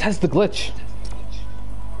one of us has the glitch.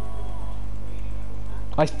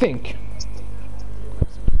 I think.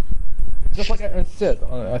 Just like Aaron said,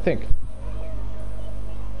 I think.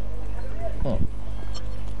 Huh.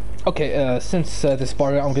 Okay, since this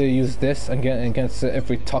party, I'm gonna use this against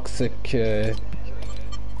every toxic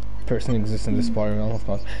person who exists in this party.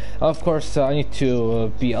 Of course, I need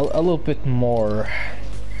to be a little bit more.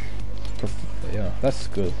 Yeah, that's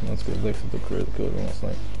good. That's good. Life is really good.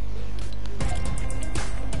 Honestly.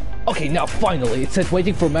 Okay, now finally, it said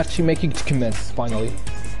waiting for matchmaking to commence. Finally.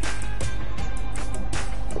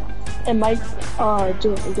 It might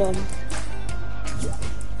do it again.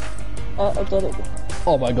 I did it.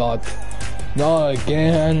 Oh my god. Not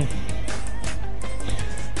again.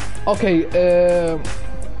 Okay,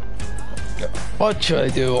 what should I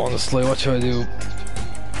do, honestly? What should I do?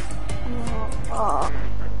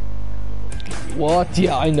 What?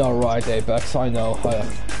 Yeah, I know, right, Apex, I know.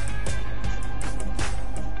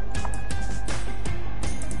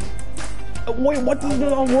 Wait, what does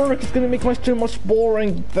not work? It's gonna make my stream much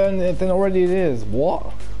boring than already it is.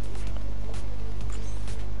 What?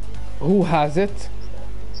 Who has it?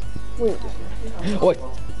 Wait. Wait.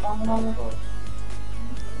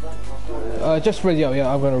 Just ready up.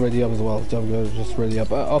 Yeah, I'm gonna ready up as well. Just ready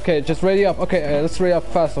up. Okay, just ready up. Okay, let's ready up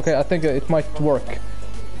fast. Okay, I think it might work.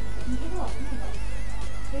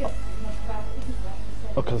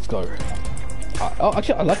 Okay, let's go. Oh,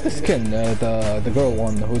 actually, I like the skin, the girl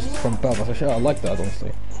one who's from Belfast. Actually, I like that,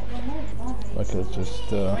 honestly. Okay, let's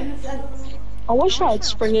just. I wish I had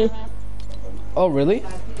Springy. Oh, really?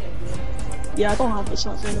 Yeah, I don't have this.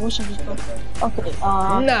 I wish I just. Okay.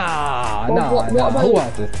 Nah. What Who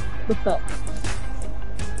has it? With that.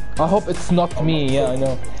 I hope it's not me. Yeah, I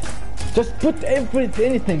know. Just put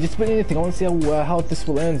anything. Just put anything. I want to see how this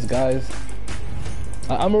will end, guys.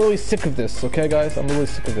 I'm really sick of this. Okay, guys, I'm really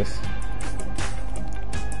sick of this.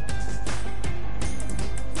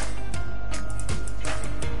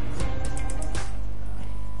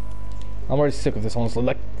 I'm already sick of this, honestly.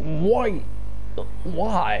 Like, why?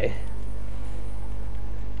 Why?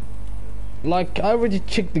 Like, I already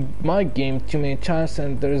checked my game too many times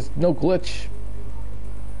and there's no glitch.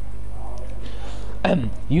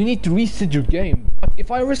 You need to reset your game.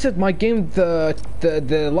 If I reset my game,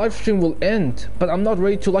 the live stream will end. But I'm not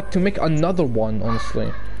ready to make another one, honestly,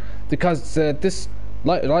 because this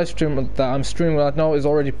live stream that I'm streaming right now is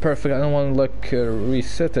already perfect. I don't want to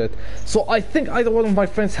reset it. So I think either one of my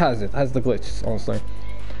friends has the glitch, honestly.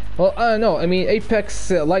 Well, I don't know. I mean,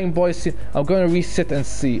 Apex, Lightning Boys. I'm gonna reset and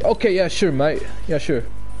see. Okay, yeah, sure, mate. Yeah, sure.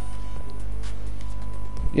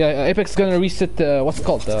 Yeah, Apex is gonna reset. What's it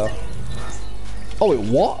called? Oh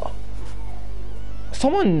wait, what?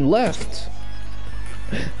 Someone left.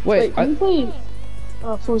 Wait, can you play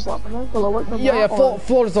Floor's Lava? Will it work? Yeah,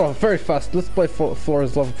 Floor's Lava, very fast. Let's play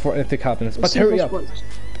Floor's Lava before anything happens. But hurry up.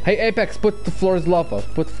 Hey Apex, put the floor as lava.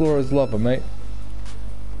 Put floor as lava, mate.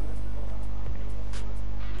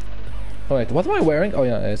 Oh wait, what am I wearing? Oh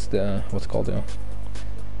yeah, it's the what's it called, yeah.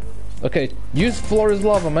 Okay, use floor as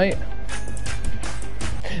lava, mate.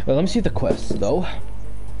 Well, let me see the quest though.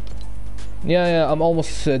 Yeah, I'm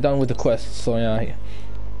almost done with the quest. So yeah,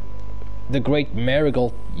 the Great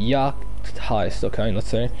Marigold Yacht Heist. Okay, let's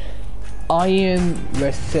say. Iron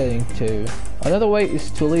resetting to. Another way is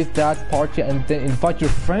to leave that party and then invite your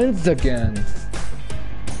friends again.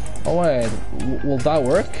 Oh wait, will that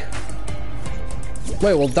work?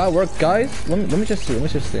 Wait, will that work, guys? Let me just see.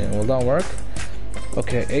 Will that work?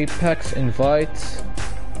 Okay, Apex invite.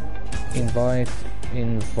 What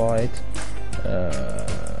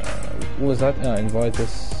was that? Invite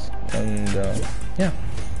us and yeah.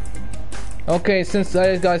 Okay, since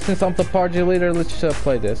I'm the party leader, let's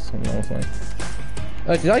play this.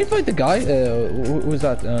 Did I invite the guy? Who was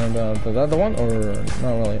that? The other one or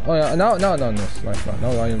not really? Oh yeah, no, nice. No,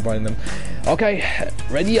 I invited them. Okay,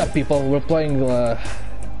 ready up, people. We're playing.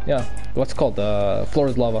 Yeah, what's it called? Floor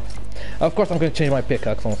is lava. Of course, I'm gonna change my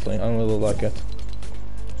pickaxe. Honestly, I don't really like it.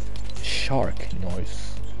 Shark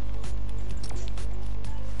noise.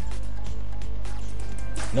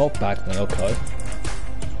 No Pac-Man, okay.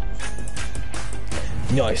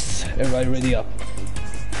 Nice. Everybody ready up.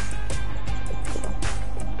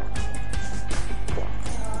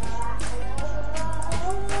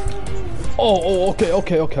 Oh,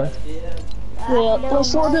 okay. Yeah,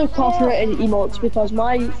 let's not do copyrighted emotes because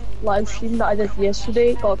my live stream that I did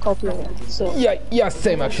yesterday got copyrighted. So yeah,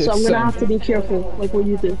 same actually. So I'm gonna have to be careful, like what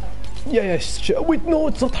you do. Yeah, sure. Wait, no,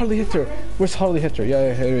 it's not Harley Hitter. Where's Harley Hitter?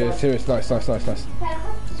 Yeah, here it is. Nice.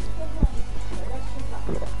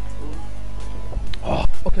 Oh,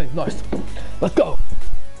 okay, nice. Let's go.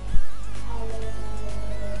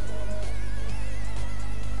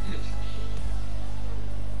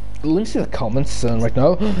 Let me see the comments right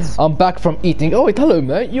now. I'm back from eating. Oh wait, hello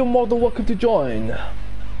mate. You're more than welcome to join.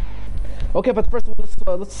 Okay, but first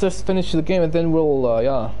let's just finish the game and then we'll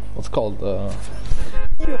yeah, what's it called?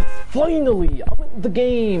 Yes, finally! I'm in the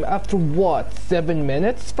game after what? 7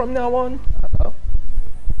 minutes from now on?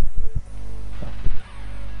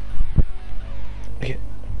 Okay,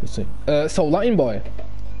 let's see. So Lion Boy.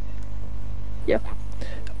 Yep.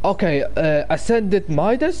 Okay, Ascendant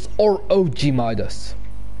Midas or OG Midas?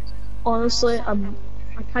 Honestly, I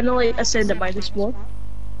kind of like Ascendant Midas more.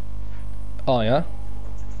 Oh yeah?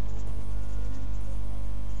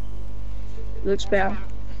 Looks better.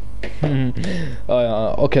 Oh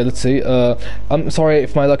yeah, okay, let's see. I'm sorry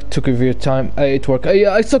if my luck took over your time. It worked.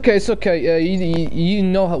 Yeah, it's okay. You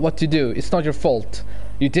know what to do. It's not your fault.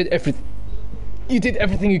 You did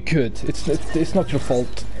everything you could. It's not your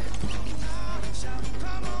fault.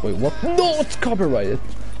 Wait, what? No, it's copyrighted.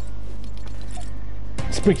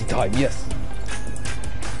 Springtime, yes.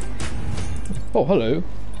 Oh, hello.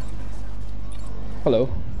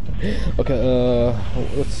 Okay,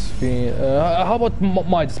 let's see. How about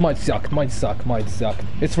might suck.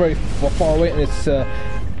 It's very far away and it's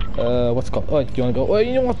what's it called? Oh, do you wanna go? Oh,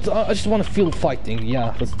 you know what? I just wanna feel fighting.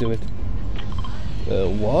 Yeah, let's do it.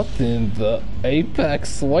 What in the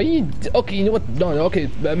Apex? Why you? Okay, you know what? No, okay,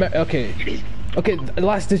 okay.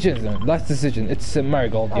 Last decision. It's a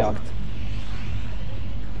Marigold Yacht.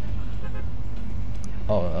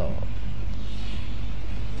 Oh no.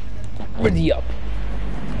 Ready up.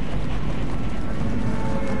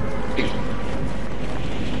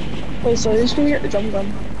 Wait, so who's gonna get the drum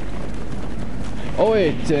gun? Oh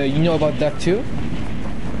wait, you know about that too?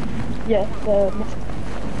 Yeah, the...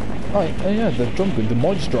 Oh yeah, the drum gun, the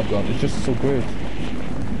MIDAS drum gun, it's just so great.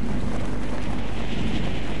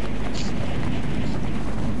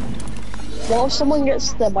 Well, if someone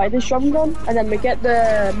gets the MIDAS drum gun, and then we get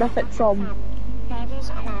the mythic from...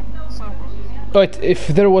 Wait, if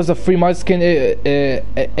there was a free MIDAS skin,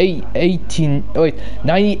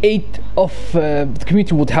 98 of the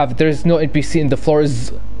community would have it. There is no NPC in the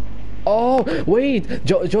floors. Oh, wait,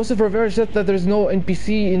 Joseph Rivera said that there's no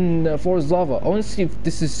NPC in Floors Lava. I want to see if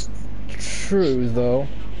this is true, though.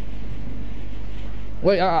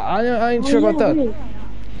 Wait, I ain't sure about that.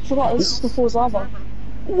 I forgot this is the Floors Lava.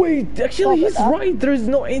 Wait, actually he's right. There is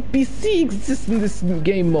no NPC exists in this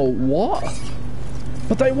game mode. What?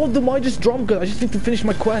 But I want the MIDAS drum gun. I just need to finish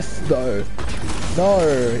my quest, though. No,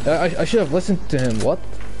 I should have listened to him. What?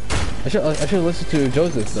 I should have listened to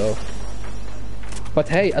Joseph, though. But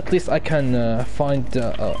hey, at least I can find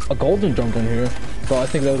a golden drum gun here. So I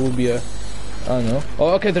think that will be a... I don't know. Oh,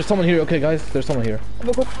 okay, there's someone here. Okay, guys, there's someone here.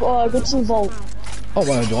 Go to the vault. Oh,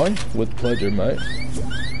 wanna join? With pleasure, mate.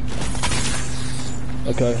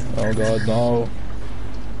 Okay. Oh god, no.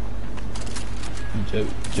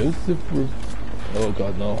 Joseph. Oh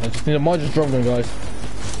god, no. I just need a MIDAS drum gun, guys.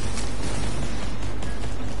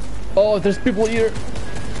 Oh, there's people here.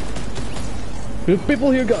 There's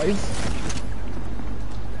people here, guys.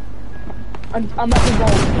 I'm at the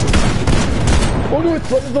wall. Oh no, it's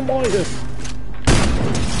the MIDAS.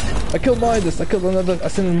 I killed MIDAS. I killed another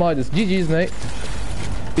Ascendant MIDAS. GG's, mate.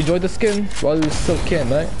 Enjoy the skin while you still can,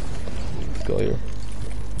 mate. Let's go here.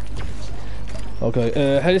 Okay,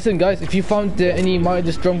 hey listen guys, if you found any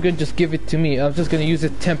MIDAS drum gun, just give it to me. I'm just gonna use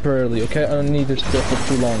it temporarily, okay? I don't need it for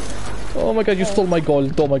too long. Oh my god, you stole my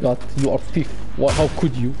gold. Oh my god, you are thief. What? How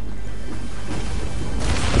could you?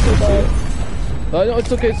 No,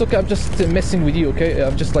 it's okay, it's okay. I'm just messing with you, okay?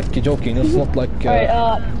 I'm just like joking. It's not like.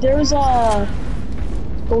 Alright, there's a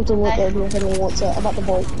golden wood in here if anyone wants it. I'm at the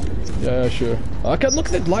vault. Yeah, sure. I can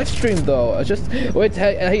look at the live stream though. I just wait.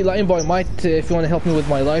 Hey, Lion Boy, might if you want to help me with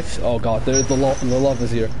my life. Oh god, there's the love is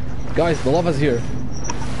here, guys. The love is here.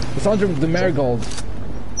 It's under the marigold.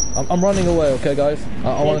 I'm running away. Okay, guys.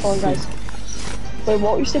 I want to see. Guys. Wait,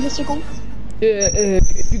 what you said, Mr. Gold?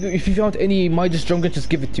 If you found any MIDAS drum gun, just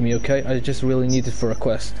give it to me, okay? I just really need it for a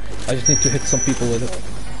quest. I just need to hit some people with it.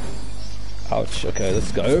 Ouch. Okay,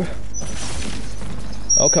 let's go.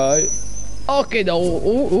 Okay. Okay, now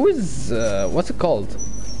who is what's it called?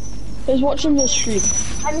 Who's watching this stream?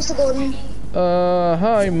 Hi, Mr. Golden.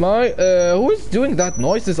 Hi, mate. Who is doing that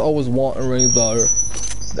noise? Is always wandering though.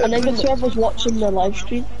 I think it's whoever's watching the live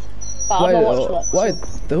stream. But I'm not watching it. Wait,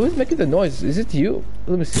 who is making the noise? Is it you?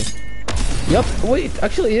 Let me see. Yep. Wait,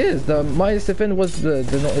 actually, it is. The MIDAS event was the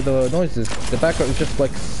noises. The background is just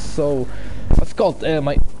like so. What's it called?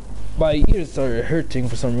 My ears are hurting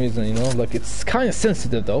for some reason, you know, like it's kind of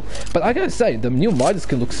sensitive though. But I gotta say, the new MIDAS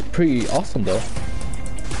skin looks pretty awesome though.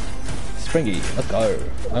 Springy, let's go.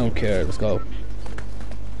 I don't care, let's go.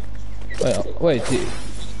 Wait, did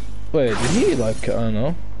he like, I don't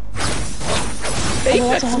know.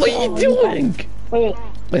 Apex, what are you doing? Wait.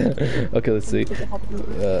 Okay, let's see.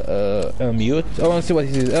 Mute. I wanna see what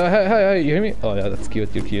he says. Hey, you hear me? Oh yeah, that's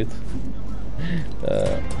cute, you're cute.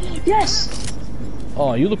 Yes!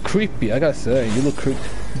 Oh, you look creepy, I gotta say, you look creepy.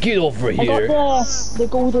 Get over here! I got the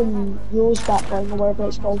golden rose background or whatever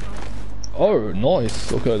it's called. Oh, nice.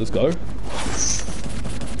 Okay, let's go.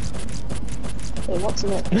 Wait, what's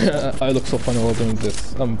in it? I look so funny while doing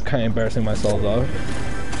this. I'm kinda embarrassing myself though.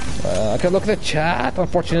 I can look at the chat,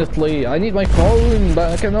 unfortunately. I need my phone,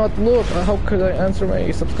 but I cannot look. How could I answer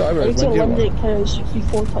my subscribers? I need to eliminate because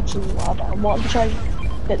before touching the ladder. I want to try and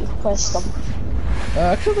get the quest done.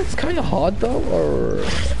 Actually, that's kind of hard though, or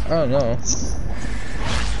I don't know.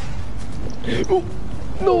 Oh,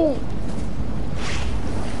 no!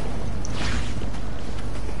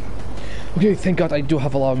 Okay, thank God I do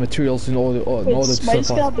have a lot of materials in order to Midas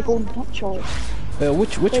gonna have the golden touch on it.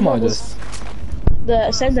 Which MIDAS? The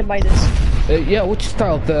Ascendant Midas. Yeah, which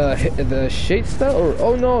style? The shade style, or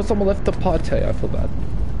oh no, someone left the pate. I feel bad.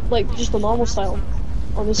 Like just the normal style,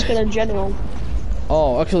 or the skin in general.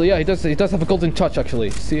 Oh, actually, yeah, he does have a golden touch,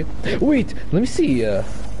 actually. See? Wait, let me see. Ow.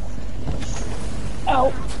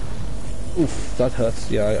 Oof, that hurts.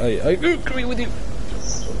 Yeah, I agree with you.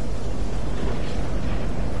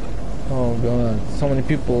 Oh god, so many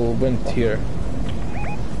people went here.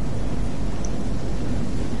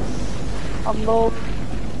 I'm low.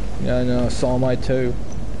 Yeah, I know, so am I too.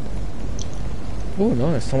 Oh,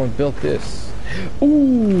 nice, someone built this.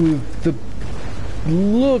 Ooh,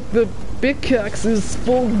 look, the pickaxe is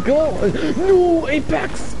full gold. No,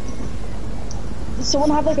 Apex! Does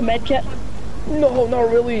someone have like a med kit? No,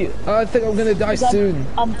 not really. I think I'm gonna die soon.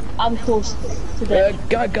 I'm close to death.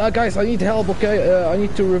 Guys, I need help, okay? I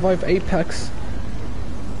need to revive Apex.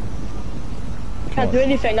 Can't do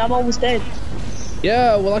anything, I'm almost dead.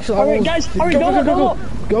 Yeah, well actually Alright guys, hurry, go.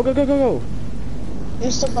 Go.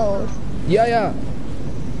 Mr. Gold. Yeah.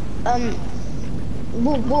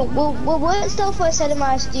 What style for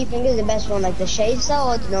Ascendant do you think is the best one? Like the shade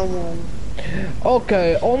style or the normal one?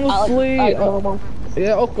 Okay, honestly... I like normal.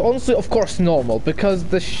 Yeah, honestly, of course, normal, because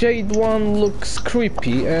the shade one looks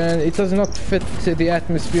creepy and it does not fit the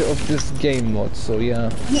atmosphere of this game mode. So yeah.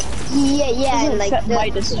 Yeah, and like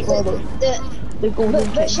the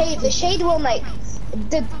golden shade one, like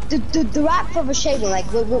the wrap for the shade one, like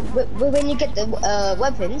when you get the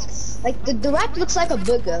weapons, like the wrap looks like a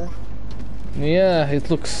booger. Yeah, it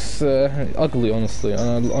looks ugly, honestly.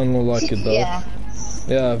 I don't like it though.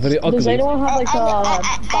 Yeah, very ugly. Does anyone have like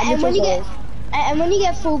and when you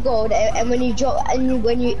get full gold, and when you drop, and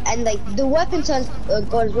like the weapon turns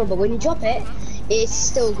gold as well, but when you drop it, it's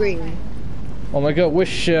still green. Oh my god,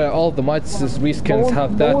 wish all the MIDAS reskins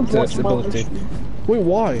have that ability. Wait,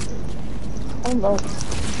 why? I don't know.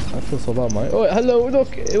 I feel so bad, mate. Oh, hello,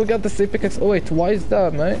 look, we got the same pickaxe. Oh, wait, why is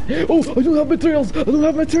that, mate? Oh, I don't have materials. I don't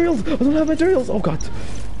have materials. I don't have materials. Oh, God.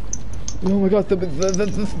 Oh, my God.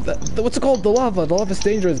 What's it called? The lava. The lava's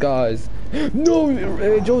dangerous, guys.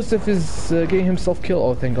 No, Joseph is getting himself killed.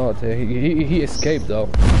 Oh, thank God. He escaped, though.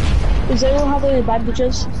 Does anyone have any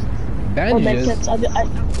bandages? Bandages? Or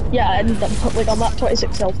medkits? Yeah, I need them. Like, I'm at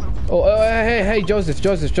 26 health. Oh, hey, Joseph.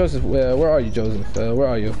 Where are you, Joseph? Where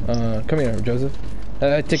are you? Come here, Joseph.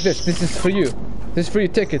 Take this. This is for you. This is for you.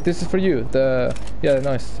 Take it. This is for you. Yeah,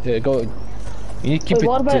 nice. Yeah, go. You need to keep it.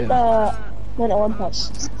 What about the Mount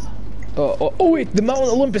Olympus? Oh, wait, the Mount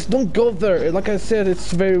Olympus. Don't go there. Like I said,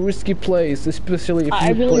 it's a very risky place, especially if I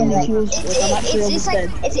you really play. refuse. Like, I'm actually almost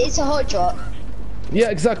dead. It's a hot drop. Yeah,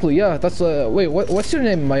 exactly. Yeah, that's. Wait, what's your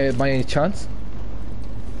name, by any chance?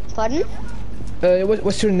 Pardon?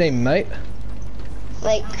 What's your name, mate?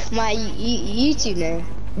 Like my YouTube name.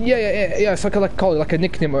 Yeah. So I can call it like a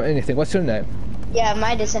nickname or anything. What's your name? Yeah,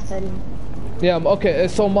 MIDAS FN. Yeah. Okay.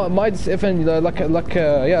 So mine's even like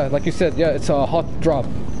you said. Yeah, it's a hot drop.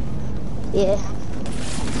 Yeah.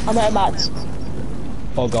 I'm at Mads.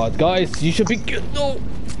 Oh God, guys, you should be good. No.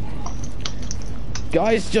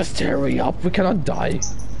 Guys, just hurry up. We cannot die.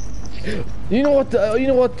 You know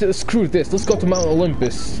what? Screw this. Let's go to Mount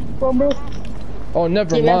Olympus. Bro. Oh,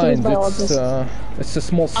 never mind. It's a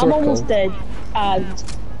small circle. I'm almost dead, and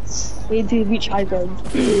we need to reach high ground.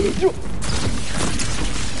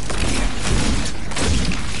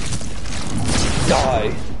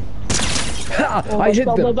 Die. Ha! Oh, I hit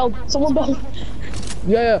them. Build. Someone build.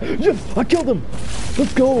 Yeah. Yes, I killed him.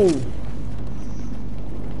 Let's go.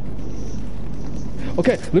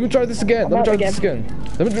 Okay, let me try this again. Let me try this again.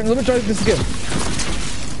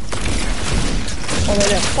 Oh, right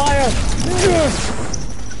there. Fire! Yes!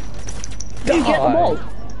 You get them all.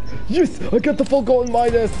 Yes! I got the full golden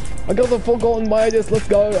Midas! Let's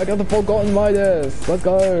go! I got the full golden Midas! Let's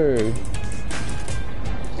go!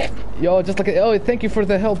 Yo, just like oh, thank you for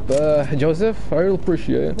the help, Joseph. I really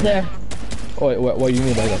appreciate it. There. Oh, wait, what do you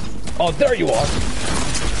mean by that? Oh, there you are!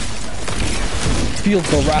 Feel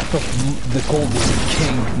the wrath of the golden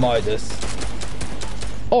king Midas.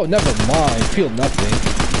 Oh, never mind. Feel nothing.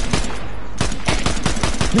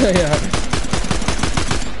 Yeah.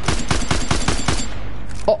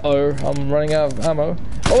 Uh-oh, I'm running out of ammo.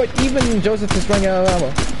 Oh wait, even Joseph is running out of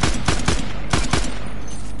ammo.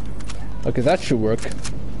 Okay, that should work,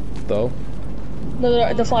 though.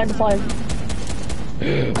 No, define.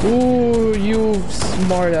 Ooh, you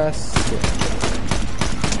smartass.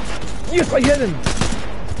 Yes, I hit him!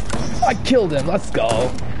 I killed him, let's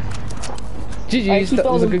go. GG's, that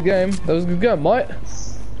was a good game. Mate.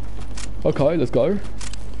 Okay, let's go.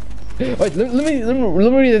 Wait, let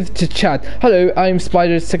me read it to chat. Hello, I'm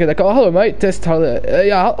Spider Second. Oh, hello, mate. Test. Hello.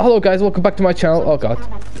 Yeah, hello, guys. Welcome back to my channel. Oh God.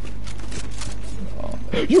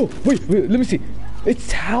 Yo, wait. Let me see.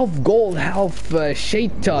 It's half gold, half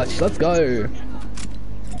shade touch. Let's go.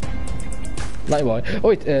 Nightboy. Oh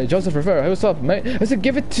wait, Joseph Rivera. Hey, what's up, mate? I said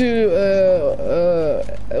give it to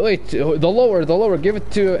wait, the lower. Give it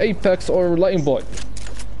to Apex or Lightning Boy.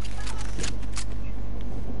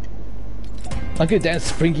 I'm gonna dance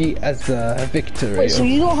Springy as Victory. Wait, so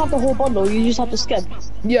you don't have the whole bundle, you just have the skin?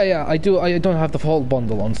 Yeah, I do. I don't have the whole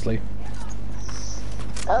bundle, honestly.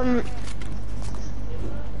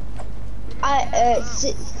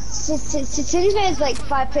 Since there's like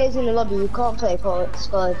 5 players in the lobby, you can't play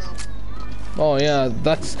squads. Oh yeah,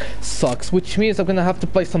 that sucks. Which means I'm gonna have to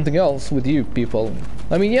play something else with you people.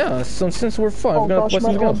 I mean, yeah. So since we're fun, I'm gonna play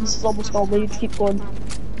something else. This is almost gone. We need to keep going.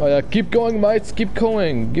 Oh yeah, keep going, mates. Keep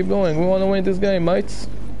going. We wanna win this game, mates.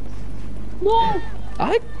 No.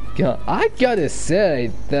 I gotta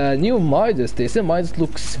say, the new Midas, Midas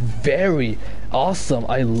looks very awesome.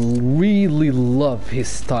 I really love his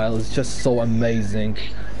style. It's just so amazing.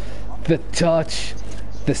 The touch,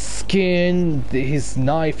 the skin, his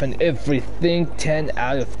knife and everything. 10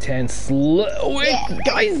 out of 10. Wait, yeah,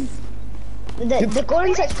 guys! The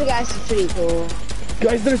golden texture guys is pretty cool.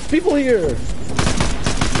 Guys, there's people here!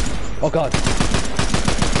 Oh God.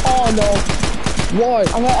 Oh no. Why?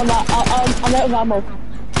 I'm out of ammo.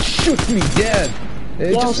 Shoot me dead!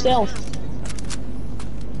 Yo, stealth.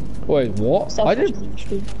 Wait, what? Stealth. I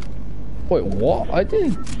didn't... Wait, what? I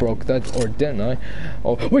didn't broke that, or didn't I?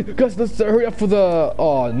 Oh, wait, guys, let's hurry up for the...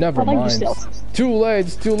 Oh, never mind. Too late,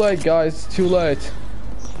 it's too late, guys. Too late.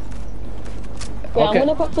 Yeah, okay. I'm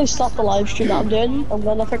gonna quickly stop the live stream that I'm doing. I'm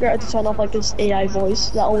gonna figure out how to turn off like this AI voice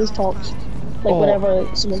that always talks. Like whenever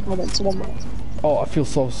someone comments, someone minutes. Oh, I feel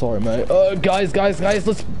so sorry, mate. Guys,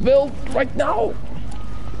 let's build right now.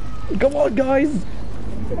 Come on, guys.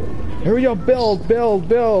 Hurry up, build.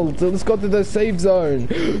 Let's go to the safe zone.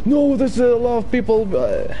 No, there's a lot of people,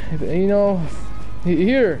 you know,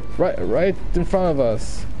 here, right in front of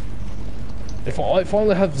us. If I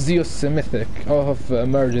only have Zeus Mythic, I'll have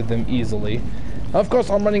murdered them easily. Of course,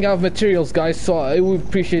 I'm running out of materials, guys, so I would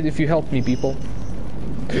appreciate if you help me, people.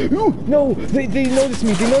 Ooh, no, they noticed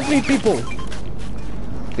me. They noticed me, people.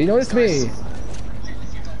 They noticed me.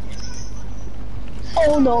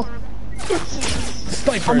 Oh no.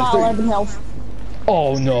 Snipers. I'm at 11 health.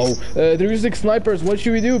 Oh no, they're using snipers. What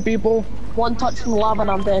should we do, people? One touch from the lava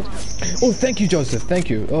and I'm dead. Oh, thank you, Joseph. Thank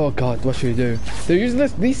you. Oh god, what should we do? They're using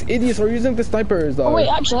this. These idiots are using the snipers. Though. Oh wait,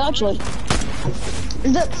 actually.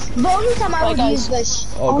 The only time I would use the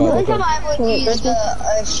oh, only god, time I would use the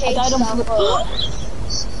shade I died stuff.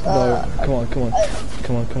 No, come on.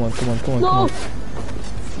 No.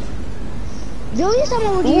 The only time I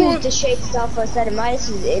would use the shade stuff for Ascendant Midas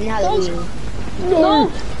is in Halloween. No,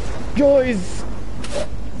 guys.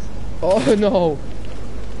 Oh no.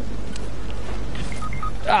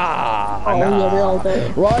 Ah, Oh, nah. yeah, we're all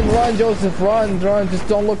dead. Run, Joseph, run. Just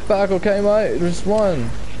don't look back, okay, mate? Just run.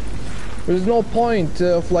 There's no point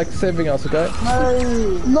of like saving us, okay?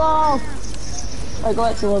 No. I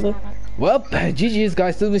got to lobby. Well, GG's,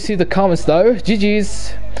 guys. Let me see the comments though.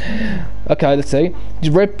 GG's. Okay, let's see.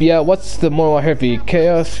 Rip, yeah. What's the more heavy,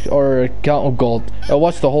 chaos or count of gold?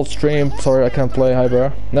 Watch the whole stream. Sorry, I can't play. Hi,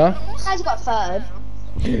 bro. No? You guys got third.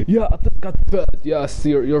 Yeah, I just got third. Yes,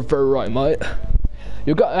 you're very right, mate.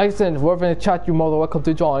 You got accent. Whoever in the chat, you're more than welcome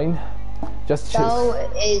to join. Just choose. So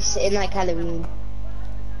is in like Halloween.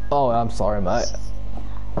 Oh, I'm sorry, mate.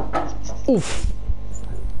 Oof.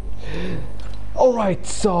 Alright,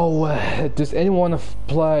 so does anyone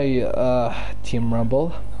play Team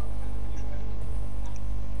Rumble?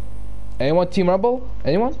 Anyone Team Rumble?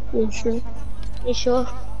 Anyone? You sure? You sure?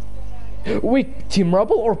 Wait, Team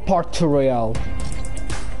Rumble or Party Royale?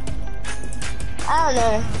 I don't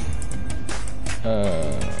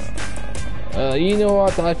know. You know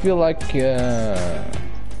what? I feel like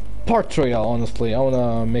Party Royale. Honestly, I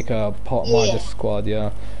wanna make a Midas squad.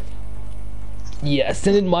 Yeah. Yeah,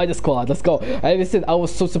 send in Midas squad. Let's go. I said I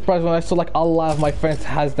was so surprised when I saw like a lot of my friends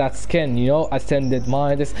has that skin. You know, Ascendant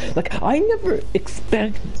Midas. Like I never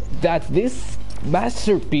expect that this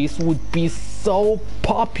masterpiece would be so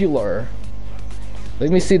popular. Let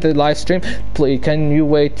me see the live stream. Please, can you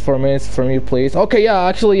wait for a minute for me, please? Okay, yeah,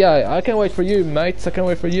 actually, yeah, I can wait for you, mates. I can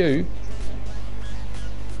wait for you.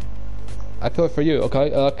 I can wait for you.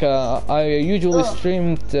 Okay. I usually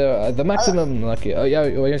streamed the maximum. Like, yeah,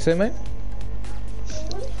 what you say, mate?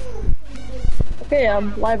 Okay,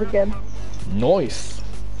 I'm live again. Nice.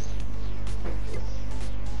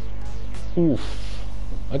 Oof.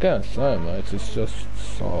 I can't say, mate. It's just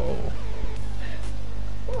so.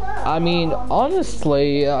 I mean,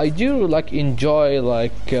 honestly, I do like enjoy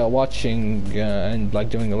like watching and like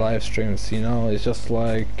doing live streams. You know, it's just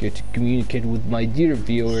like to communicate with my dear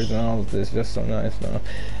viewers and all of this. Just so nice. No.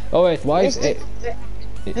 Oh wait, why is it?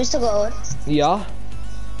 Mr. Gold. Yeah.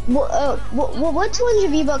 What 200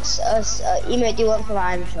 V-Bucks emote do you want from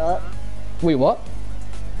Iron Shop? Wait, what?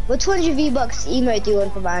 What 200 V-Bucks emote do you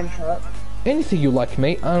want from Iron Shop? Anything you like,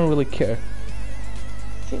 mate. I don't really care.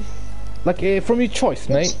 Like from your choice,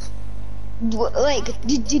 mate. Like,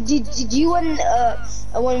 did you want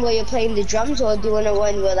a one where you're playing the drums, or do you want a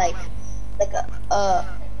one where like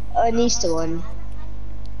an Easter one?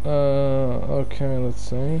 Okay, let's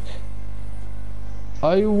see.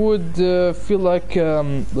 I would feel like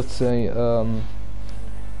let's say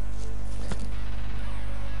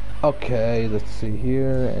okay, let's see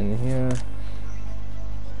here and here.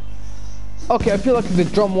 Okay, I feel like the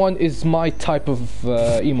drum one is my type of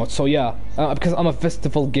emote, so yeah, because I'm a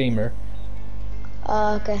festival gamer.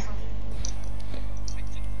 Okay.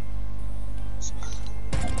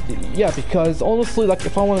 Yeah, because honestly, like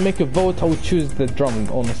if I want to make a vote, I would choose the drum.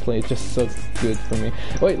 Honestly, it's just so good for me.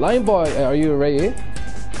 Wait, Lion Boy, are you ready?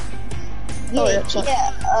 Yeah,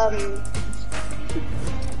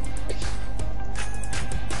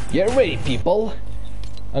 Get ready, people.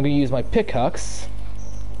 I'm gonna use my pickaxe.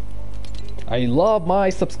 I love my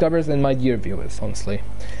subscribers and my dear viewers, honestly.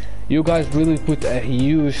 You guys really put a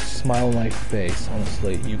huge smile on my face,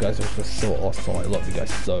 honestly. You guys are just so awesome. I love you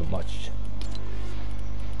guys so much.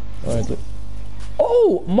 Alright.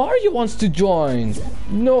 Oh, Mario wants to join.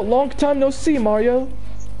 No, long time no see, Mario.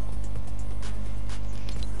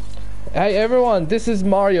 Hey everyone, this is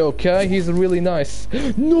Mario, okay? He's really nice.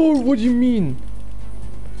 No, what do you mean?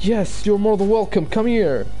 Yes, you're more than welcome. Come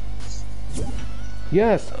here.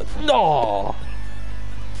 Yes. No.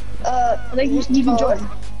 I think you should even join.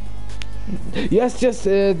 Yes, just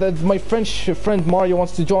that my French friend Mario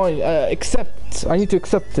wants to join. Accept. I need to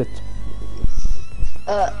accept it.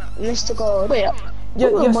 Mr. Gold. Wait.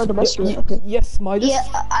 Yes, Midas. Yeah,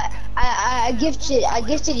 I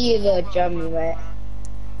gifted you the drum remote.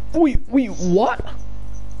 Wait, what?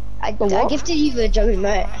 I gifted you the drum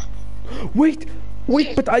remote.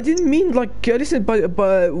 Wait, but I didn't mean like listen. But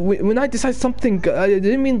when I decide something, I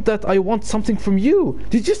didn't mean that I want something from you.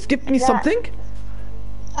 Did you just give me something?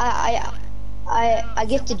 I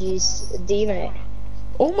gifted you the remote.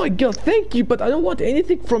 Oh my god, thank you, but I don't want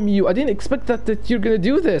anything from you. I didn't expect that you're gonna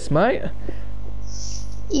do this, mate.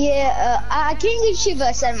 Yeah, I couldn't give you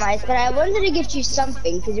the sunrise, but I wanted to give you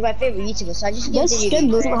something because you're my favorite YouTuber, so I just gifted you. This skin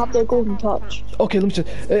doesn't have the golden touch. Okay, let me just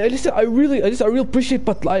listen. I really appreciate,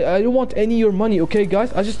 but I don't want any of your money, okay,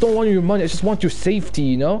 guys? I just don't want your money. I just want your safety,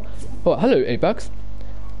 you know. Oh, hello, Apex.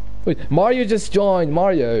 Wait, Mario just joined.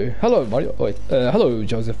 Mario, hello, Mario. Wait, hello,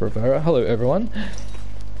 Joseph Rivera. Hello, everyone.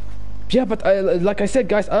 Yeah, but like I said,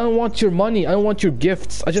 guys, I don't want your money. I don't want your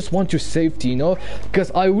gifts. I just want your safety, you know.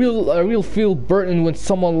 Because I will feel burdened when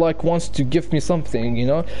someone like wants to give me something, you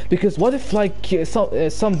know. Because what if like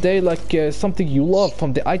someday like something you love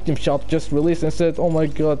from the item shop just released and said, oh my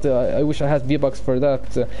god, I wish I had V-Bucks for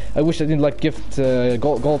that. I wish I didn't like gift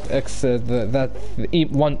Gold X that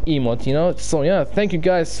one emote, you know. So yeah, thank you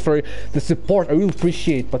guys for the support. I really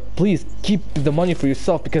appreciate. But please keep the money for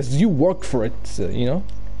yourself because you worked for it, you know.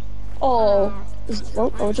 Oh, it's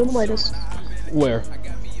on Midas. Where?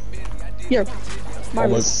 Here,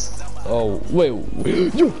 Midas. Oh, wait.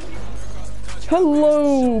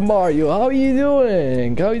 Hello, Mario. How are you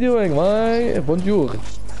doing? How are you doing, my? Bonjour.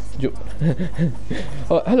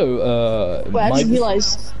 Hello, Wait, I just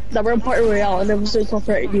realized that we're in Party Royale and then we're still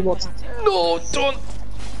talking about emotes. No, don't.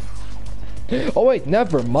 Oh wait,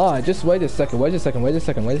 never mind. Just wait a second. Wait a second.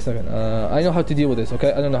 I know how to deal with this.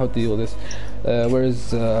 Okay, I don't know how to deal with this.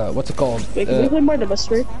 Where's what's it called? Wait, can we play Murder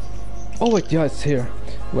Mystery? Oh wait, yeah, it's here.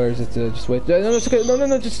 Where is it? Just wait. No, it's okay.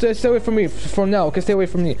 No. Just stay away from me for now. Okay, stay away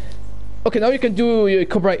from me. Okay, now you can do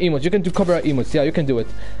copyright emotes. You can do copyright emotes. Yeah, you can do it.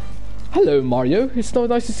 Hello, Mario. It's so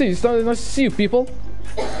nice to see you. It's so nice to see you, people.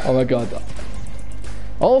 Oh my god.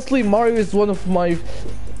 Honestly, Mario is one of my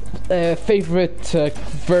favorite,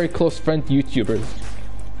 very close friend YouTubers.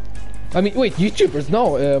 I mean, wait, YouTubers?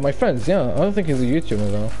 No, my friends. Yeah, I don't think he's a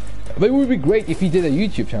YouTuber though. But it would be great if he did a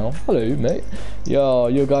YouTube channel. Hello, mate. Yo,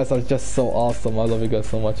 you guys are just so awesome. I love you guys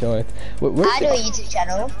so much. Alright. I do a YouTube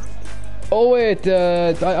channel. Oh wait,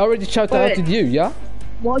 I already shouted out to you. Yeah.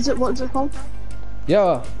 What's it called?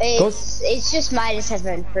 Yeah. It's just Midas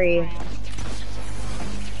 7-3.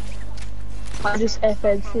 Midas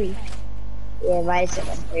FN3. Yeah, Midas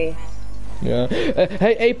 7-3. Yeah.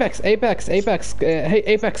 Hey, Apex. Hey,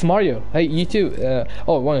 Apex, Mario. Hey, you too.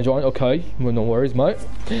 Oh, wanna join? Okay. Well, no worries, mate.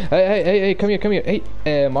 Hey, come here.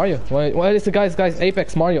 Hey, Mario. Listen, guys,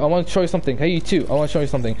 Apex, Mario. I want to show you something. Hey, you too. I want to show you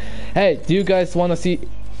something. Hey, do you guys want to see?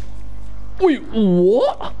 Wait,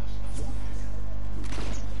 what?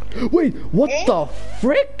 Wait, what the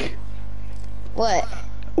frick? What?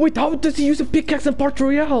 Wait, how does he use a pickaxe in Party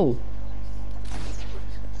Royale?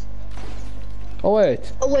 Oh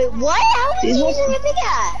wait. Oh wait, what? How is he using a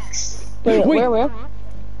pickaxe? Wait.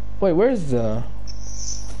 Wait, where's the...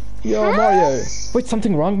 Yo, Mario. Wait,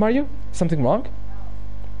 something wrong, Mario? Something wrong?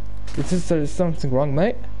 Is there something wrong,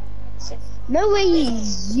 mate? No way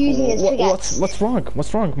he's using his pickaxe. What's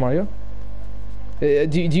wrong, Mario?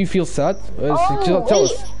 Do you feel sad? Tell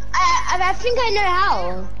us. I think I know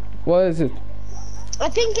how. What is it? I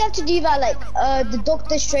think you have to do that like the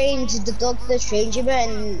Doctor Strange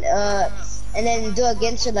event and then do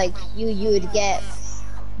again so like you would get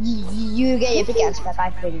you get your pickaxe back, I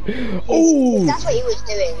think. Oh, that's what he was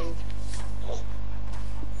doing.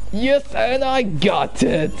 Yes, and I got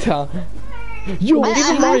it. Yo,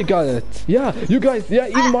 even Mario got it. Yeah, you guys. Yeah,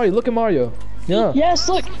 even Mario. Look at Mario. Yeah. Yes,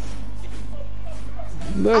 look.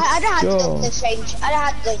 I don't have to Doctor Strange. I don't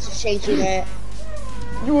have to Doctor Strange in it.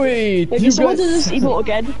 Wait, you someone do this emote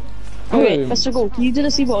again? Hello. Wait, Mr. Gold, can you do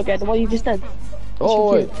this emote again? The one you just did?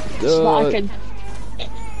 Oh wait. So that I can...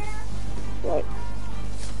 Right.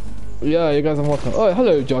 Yeah, you guys are welcome. Oh,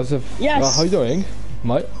 hello, Joseph. Yes. How you doing,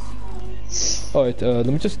 mate? Alright, let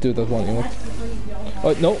me just do that one emote.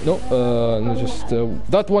 No, just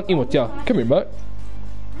that one emote. Yeah, come here, mate.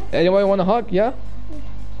 Anyone want a hug? Yeah.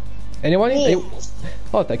 Anyone?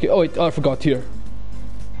 Oh, thank you. Oh wait, I forgot here.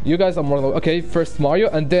 You guys are more than okay. First Mario,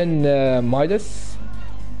 and then Midas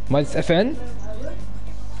FN.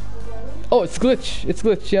 Oh, it's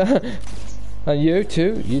glitch. Yeah. And you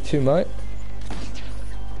too, mate.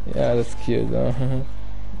 Yeah, that's cute.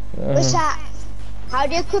 What's that? How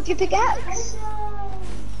do you equip your pickaxe?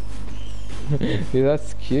 Yeah,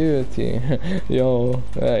 that's cute. Yo,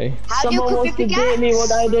 hey. How do you Someone cook wants your to date me, pickaxe?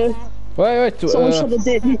 what I do? Wait. Someone should have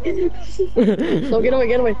date me. No,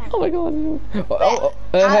 get away. Oh my god.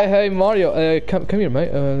 Hey, Mario. Come here,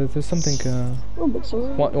 mate. There's something. Oh, but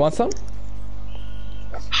sorry. Want some?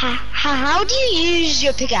 How do you use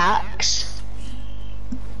your pickaxe?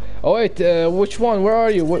 Oh wait. Which one? Where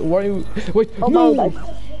are you? Where are you? Wait. Oh, No. Mario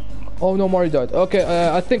died. Oh no, Mario died. Okay.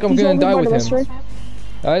 I think I'm He's gonna over die by with the him. restaurant.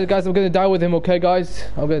 Alright, guys. I'm gonna die with him. Okay, guys.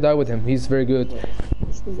 I'm gonna die with him. He's very good.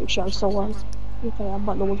 Just to make sure I'm still alive. Okay,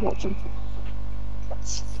 but no one's watching.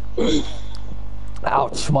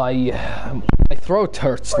 Ouch! My throat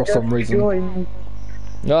hurts for some reason.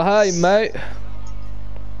 Oh hi, mate.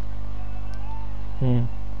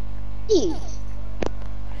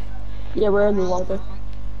 Yeah, we're in the water.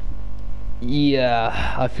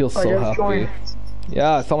 Yeah, I feel so just happy. joined.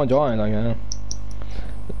 Yeah, someone joined again.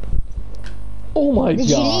 Oh my Did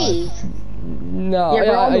you god. leave? No, Yeah,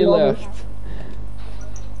 we're on I the water. left.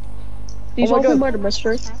 He's Oh my open God. by the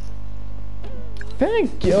mystery.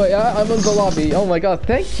 Thank you. Yeah, I'm in the lobby. Oh my god,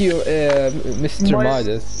 thank you, Mr.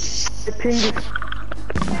 Midas. The ping is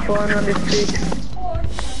flying on the street.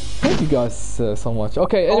 Thank you guys so much.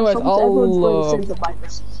 Okay, anyways, I'll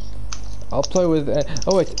play with.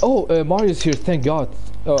 Oh wait. Oh, Mario's here. Thank God.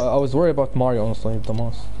 I was worried about Mario honestly the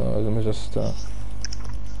most. Let me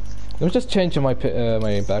just change my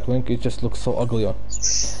my backlink. It just looks so ugly.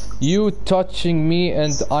 You touching me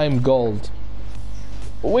and I'm gold.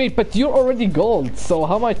 Wait, but you're already gold. So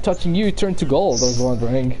how am I touching you? You turn to gold. I was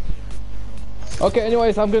wondering. Okay.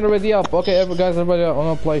 Anyways, I'm gonna ready up. Okay, everybody, I'm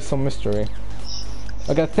gonna play some mystery.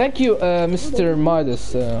 Okay. Thank you, Mr.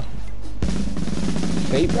 Midas.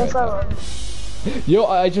 Favorite. Yo,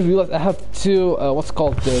 I just realized I have two, what's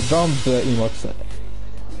called the drum emotes.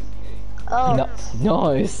 Oh.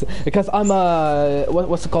 Nice, because I'm a,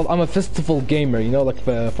 what's it called? I'm a festival gamer, you know, like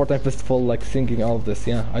the Fortnite festival, like singing all of this.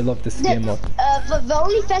 Yeah, I love this game mode. The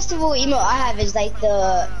only festival emote I have is like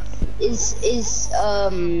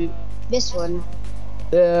this one.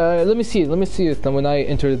 Let me see it when I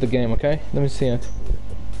enter the game. Okay, let me see it.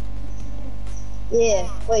 Yeah,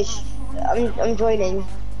 wait, I'm joining.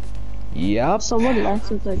 Yep. Someone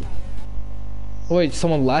left, I think. Wait,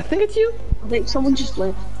 someone laughing at you? I think someone just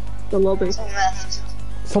left the lobby. Someone left.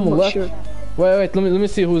 Someone I'm not left? sure. Wait, let me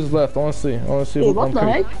see who's left. I wanna see Hey, who what the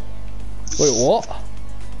heck? Wait, what?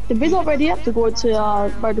 Did we not ready up to go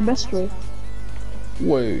to by the mystery?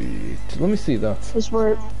 Wait, let me see that. Because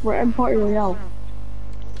we're in Party Royale.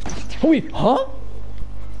 Wait, huh?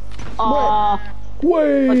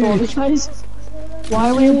 Wait. I told you guys. Why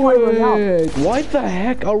are we in Party Royale? Wait, why the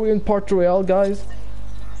heck are we in Party Royale, guys?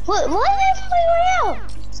 What is Party Royale?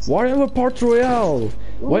 Why are we in Party Royale?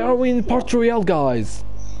 Why are we in Party Royale, guys?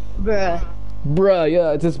 Bruh. Bruh,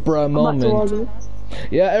 yeah, it is bruh moment.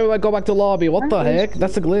 Yeah, everybody go back to lobby. What the heck?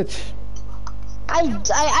 That's a glitch. I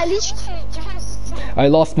literally. I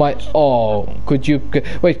lost my. Oh, could you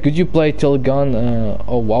play till gun?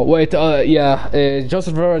 Oh wow. Wait. Yeah.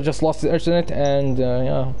 Joseph Rivera just lost his internet, and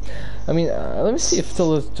yeah. I mean, let me see if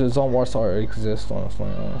still the Zone Wars exists. Honestly.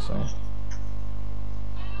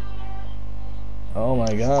 Oh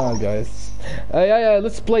my God, guys. Yeah.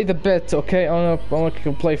 Let's play the bet, okay? I wanna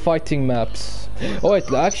play fighting maps. Oh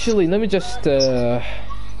wait, actually, let me just.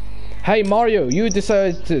 Hey Mario, you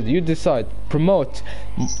decide. Promote.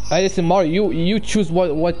 Hey, listen, Mario, you choose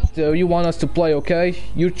what you want us to play, okay?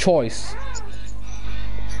 Your choice.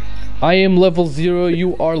 I am level 0,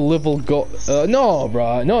 you are level no,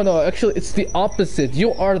 bruh. No, actually, it's the opposite.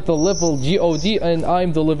 You are the level God and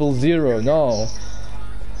I'm the level 0. No.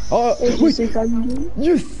 Oh, wait.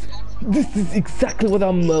 Yes! This is exactly what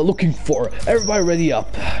I'm looking for. Everybody ready up.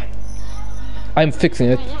 I'm fixing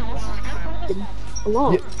it.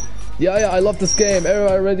 Yeah, I love this game.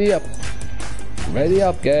 Everybody ready up. Ready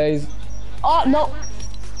up, guys. Oh, no.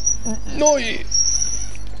 No!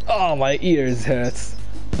 Oh, my ears hurts.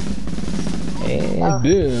 And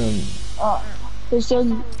boom. There's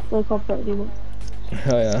done the copyright emote.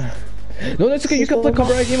 Oh yeah. No, that's okay. You can play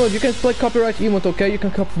copyright emote. You can play copyright emote. Okay, you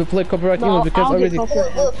can play copyright emote because I'll already. get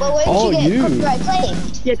copyright. But where did you get copyright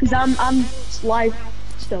claimed? Yeah, because I'm live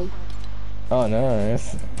still. Oh,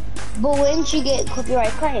 nice. But when did you get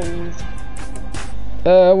copyright claimed?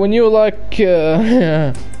 When you like,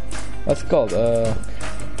 that's called.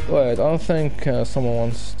 Wait, I don't think someone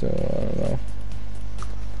wants to. I don't know.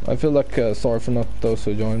 I feel like sorry for not those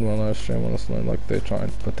who joined when I stream. Honestly, like they tried,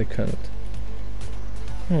 but they couldn't.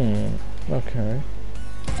 Okay.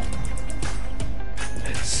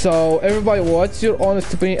 So everybody, what's your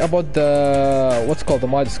honest opinion about the what's called the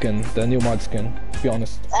mod skin, the new mod skin? Be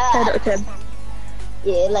honest. 10 out of 10.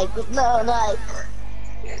 Yeah, like no, like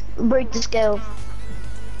break the scale.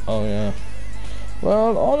 Oh yeah.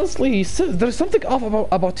 Well, honestly, there's something off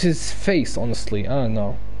about his face. Honestly, I don't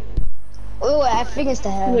know. Oh, I think it's the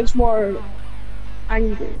He hair. looks more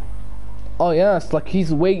angry. Oh yeah, it's like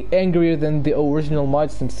he's way angrier than the original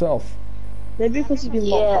Midas himself. Maybe because he's been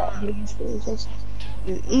locked up.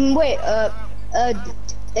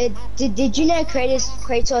 Wait, did you know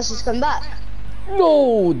Kratos has come back?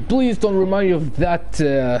 No, please don't remind me of that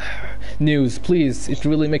news, please. It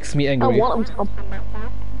really makes me I angry. want him to come.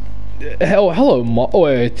 Oh, hello, Mark. Oh,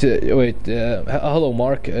 wait. Hello,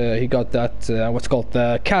 Mark. He got that, what's called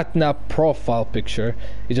the catnap profile picture.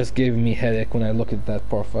 It just gave me headache when I look at that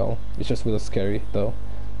profile. It's just really scary, though.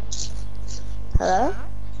 Hello?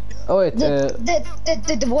 Oh, wait.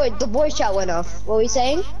 The voice chat went off. What were you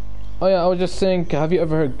saying? Oh yeah, I was just saying. Have you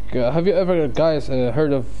ever guys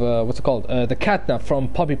heard of what's it called? The catnap from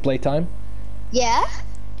Puppy Playtime? Yeah.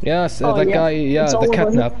 Yes, Oh, that yeah. guy. Yeah, It's the all over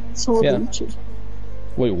catnap. It's all over Yeah. YouTube.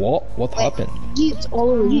 Wait, what? What happened? It's all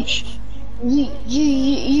over YouTube.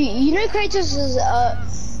 You know Kratos is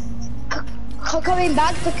coming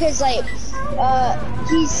back because like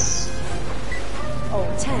he's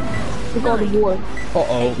The God of War.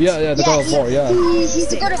 Uh-oh. Yeah, the God of War. Yeah. He's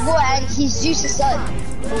the God of War and he's Zeus' son.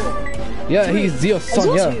 Yeah, he's Zeus'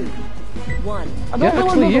 son. Yeah. I don't Yeah, know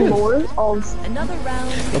actually he the is. lore of Another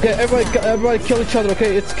round. Okay, everybody kill each other.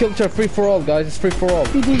 Okay, it's kill each other. Free for all, guys. It's free for all.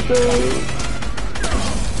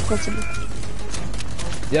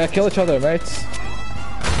 Yeah, kill each other, mates.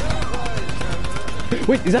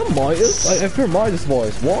 Wait, is that Midas? I've heard Midas'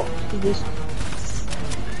 voice. What?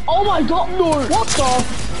 Oh my god, no! What the?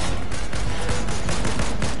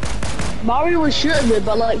 Mario was shooting me,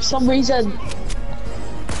 but like, for some reason,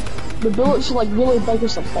 the bullets are like really big or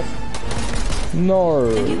something. No.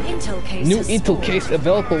 New Intel case. New has Intel spawned. case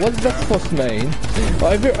available. What's that supposed to mean?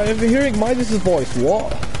 I've been hearing Midas' voice.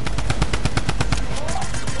 What?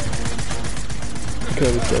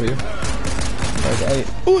 Okay, let's show you.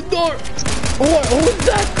 Oh no! What was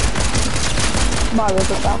that? Mario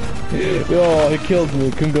did that. Yo, he killed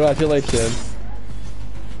me. Congratulations.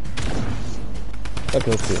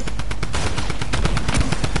 Okay, let's see.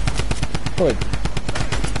 Oh, wait.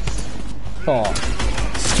 Oh,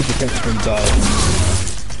 stupid henchman died.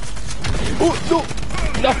 Oh no!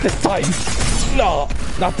 Not this time! No!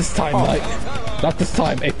 Not this time, Mike. Not this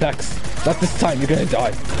time, Apex. Not this time. You're gonna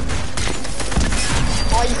die.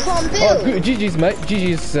 Oh, you can't Oh, build. good. GG's, mate.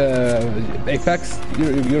 GG's, Apex.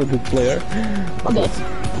 You're a good player. Okay.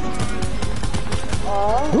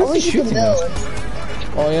 Who is he wish you could shooting at? build.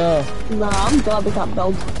 Oh yeah. Nah, I'm glad we can't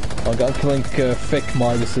build. Okay, I'm killing fake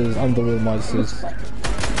Midases. I'm the real Midases.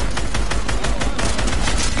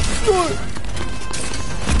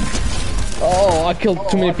 Oh, I killed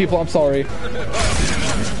too many people. I'm sorry.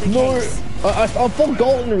 No, I'm full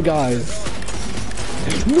golden, guys.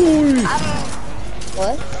 No.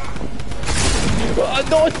 What?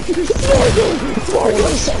 No, it's Mario. It's Mario.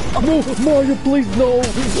 No, Mario, please, no.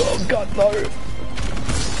 Oh God, no.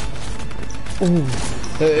 Oh,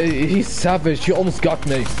 he's savage. He almost got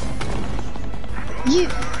me. You,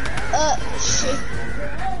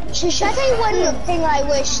 should I tell you one thing I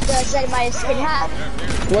wish the Zedmire skin had?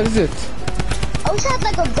 What is it? I wish I had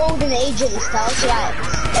like a golden agent style, so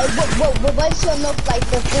that once you unlock like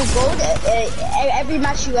the full gold, every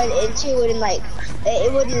match you went into wouldn't like,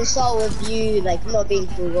 it wouldn't start with you like not being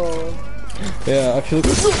full gold. Yeah, actually.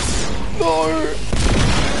 No.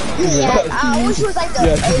 Yeah, I wish it was like the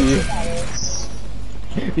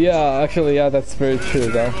Yeah, yeah, actually, yeah, that's very true,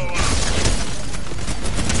 though.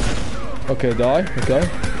 Okay, die. Okay.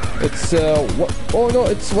 It's what? Oh no,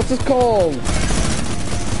 it's what's it called?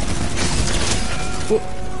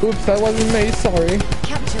 Oops, that wasn't me. Sorry.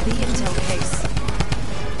 Capture the Intel case.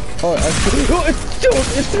 Oh, actually, oh,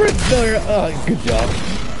 it's right there. Good job.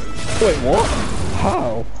 Wait, what?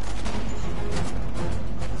 How?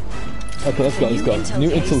 Okay, let's go. New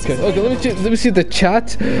Intel case. Okay, let me see the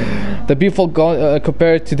chat. The default gun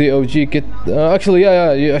compared to the OG kit. Actually,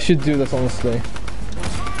 yeah, I should do this honestly.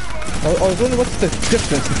 I was wondering what's the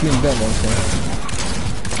difference between them also.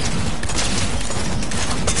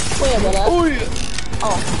 Wait a minute. Oh yeah.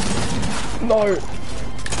 Oh. No.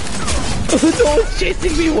 No, it's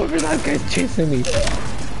chasing me. Whoever that guy's chasing me.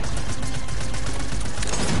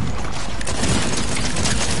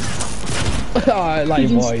 Ah,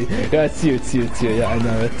 lying boy. Yeah, it's you. Yeah, I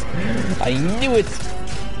know it. I knew it.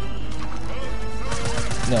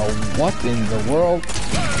 Now, what in the world?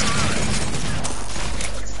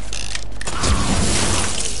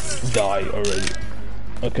 Die already.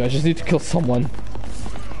 Okay, I just need to kill someone.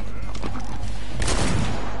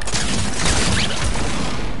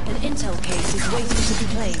 waiting to be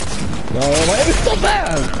played. No, my aim is so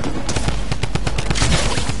bad!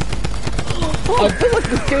 I feel like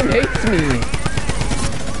this game hates me.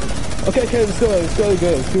 Okay, let's go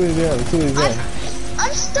again.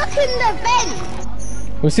 I'm stuck in the vent.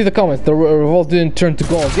 We see the comments. The revolt didn't turn to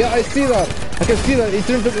gold. Yeah, I see that. I can see that it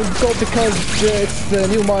turned to gold because it's the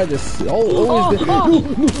new Midas. Always the... No!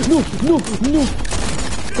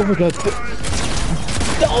 Oh my god.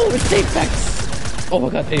 No, it's Apex! Oh my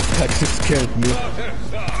god, Apex just scared me.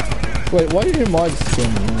 Wait, why did you hear Midas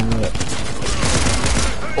from?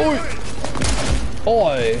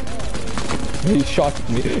 Oi! He shot at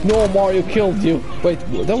me. No, Mario killed you. Wait,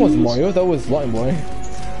 that wasn't Mario. That was Slime Boy.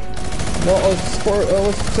 No, let's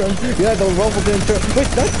turn. Yeah, the rubble didn't turn. Wait,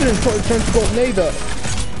 that didn't turn to gold neither.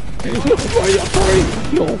 No, Mario, sorry.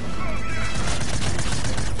 No.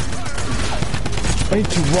 I need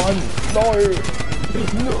to run. No.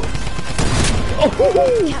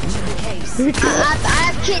 Capture the case. I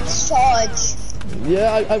have kids charge.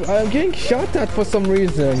 Yeah, I'm getting shot at for some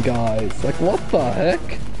reason, guys. Like, what the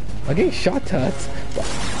heck? I'm getting shot at.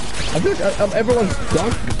 I feel like everyone's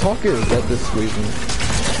talking about this reason.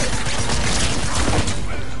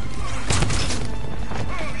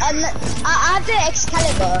 I have the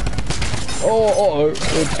Excalibur. Oh,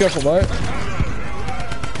 be careful, mate.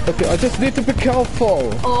 Okay, I just need to be careful.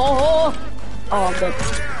 Oh, but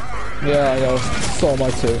Yeah, I know. So am I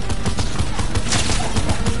too.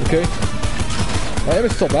 Okay. My aim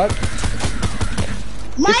is so bad.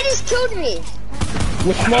 Midas killed me.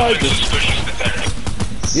 Which Midas?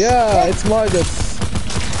 Yeah, it's Midas.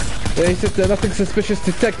 Yeah, he said nothing suspicious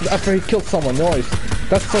detected after he killed someone. Nice.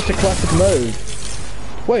 That's such a classic move.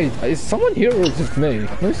 Wait, is someone here or is it me?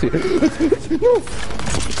 Let me see. No!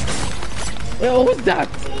 Oh, what's that?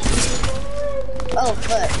 Oh,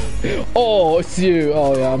 fuck. Oh, it's you.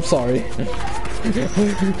 Oh, yeah, I'm sorry.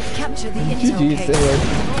 Capture the intel GG's, case. anyway.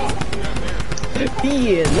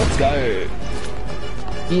 Ian, let's go.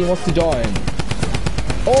 Ian wants to join.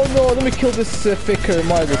 Oh no, let me kill this faker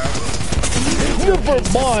Midas. Never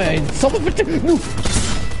mind. Someone no.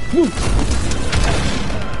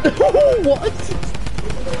 What?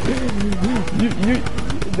 You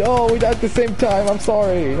no, we died at the same time. I'm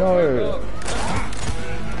sorry. No.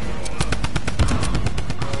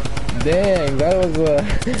 Dang, that was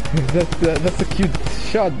that's a cute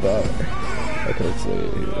shot though. Okay, let's see.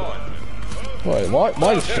 Wait,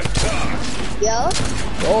 Midas. Yo?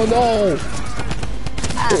 Oh no.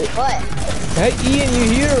 What? Hey Ian, you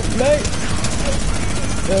here, mate?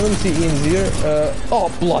 Let me see, Ian's here. Oh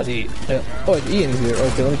bloody! Oh, Ian's here.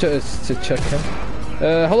 Okay, let me just check him.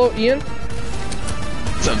 Hello, Ian.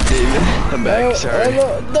 What's up, David? I'm back. Sorry,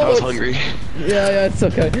 no, I was hungry. Yeah, it's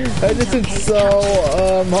okay. Listen,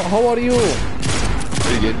 so how are you?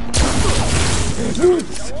 Pretty good.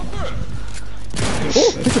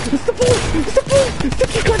 Oh, it's the ball! It's the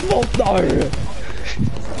keycard ball! No!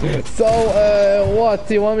 So, what?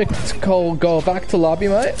 Do you want me to go back to lobby,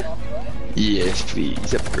 mate? Yes,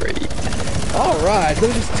 please. Upgrade. Alright, let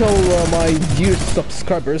me just tell my dear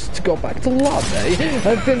subscribers to go back to lobby,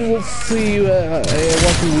 and then we'll see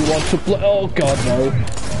what we want to play. Oh god, no.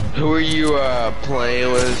 Who are you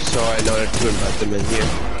playing with so I know to invite them in here?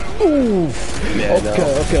 Oof. Yeah,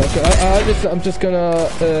 Okay. I'm just gonna.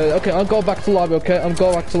 Okay, I'll go back to lobby. Okay, I'm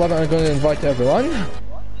going back to lobby. I'm gonna invite everyone.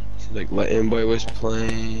 Like Latin Boy was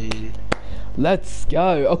playing. Let's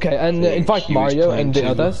go. Okay, and invite Mario and the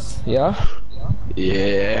others. Yeah.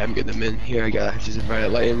 Yeah, I'm getting them in here. I just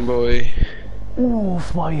invited Latin Boy.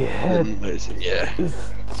 Oof, my head Yeah. is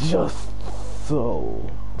just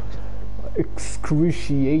so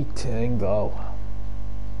excruciating, though.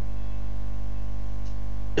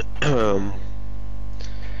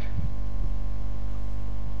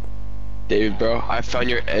 David, bro, I found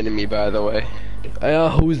your enemy, by the way.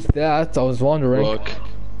 Who's that? I was wondering. Look.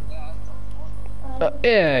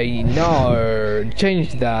 Hey, no,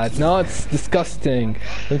 change that. No, it's disgusting.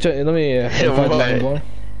 Let me invite Lamborn.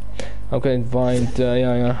 I'm gonna invite,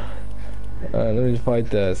 let me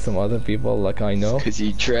invite some other people like I know. Cause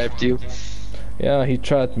he trapped you. Yeah, he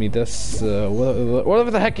trapped me. This,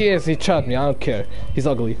 whatever the heck he is, he trapped me. I don't care. He's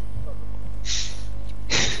ugly.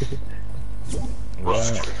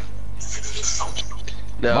 Yeah.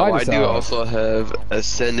 Now, Midas I do out. also have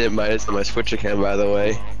Ascendant Midas on my Switch account, by the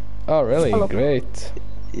way. Oh, really? Great.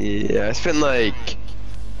 Yeah, I spent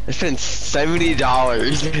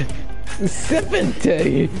 $70.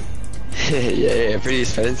 70? yeah, pretty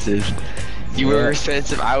expensive. You were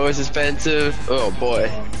expensive, I was expensive. Oh boy.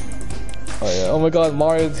 Oh yeah. Oh my god,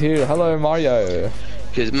 Mario's here. Hello, Mario.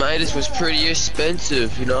 Because Midas was pretty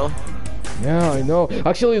expensive, you know? Yeah, I know.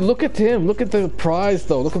 Actually, look at him. Look at the prize,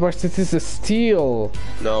 though. Look at our. This is a steal.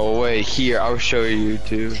 No way. Here, I'll show you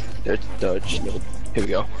too. That's Dutch. No. Here we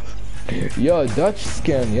go. Yeah, Dutch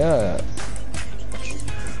skin. Yeah.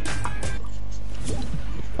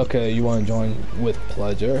 Okay, you want to join with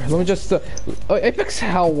pleasure. Let me just. Oh, Apex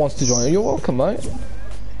Hell wants to join. You're welcome, mate.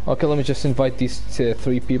 Okay, let me just invite these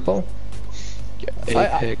 3 people.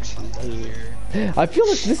 Yeah, Apex here. I feel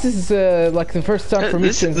like this is like the first time for me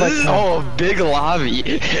to invite. This is all a big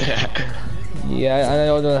lobby. Yeah, I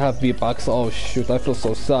don't have V-Bucks. Oh shoot, I feel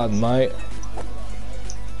so sad, mate.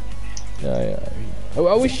 Yeah. I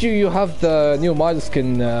wish you have the new MIDAS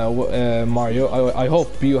skin, Mario. I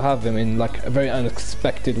hope you have him in like a very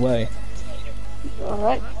unexpected way.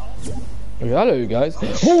 Alright. Hello, you guys.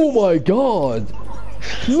 Oh my god!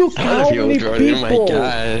 Look how many people! Oh my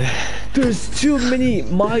god. There's too many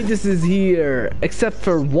Midases here, except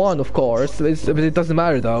for one, of course. But it doesn't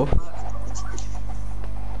matter though.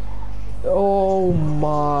 Oh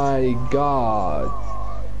my god!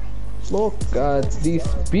 Look at these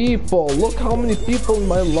people. Look how many people in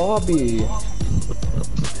my lobby.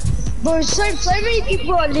 But so many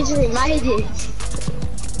people are literally Midas.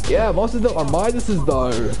 Yeah, most of them are Midases though.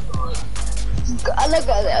 Like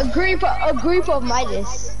a group of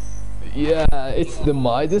Midas. Yeah, it's the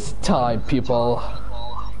Midas time, people.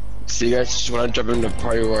 So you guys just want to jump into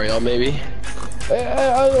Party Royale, maybe?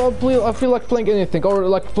 I feel like playing anything, or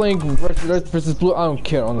like playing Red versus Blue. I don't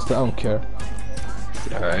care, honestly. I don't care.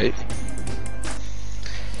 All right.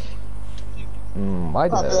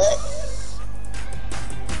 Midas.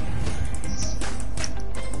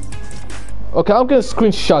 Okay, I'm gonna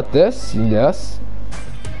screenshot this. Yes.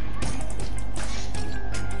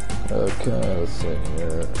 Okay, let's see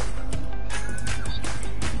here.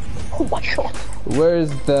 Oh my god.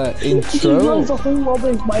 Where's the intro?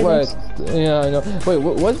 Wait, yeah, I know. Wait,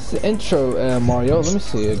 what's the intro, Mario? Let me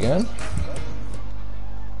see again.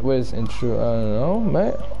 Where's intro? I don't know,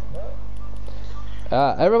 mate.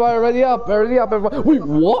 Everybody ready up, everybody. Wait,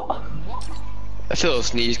 what? I feel a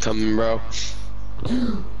sneeze coming, bro.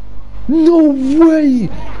 No way!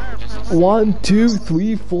 1, 2,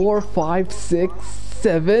 3, 4, 5, 6,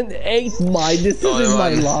 7, 8 Midas in my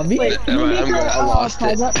lobby. Wait, I lost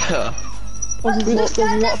it.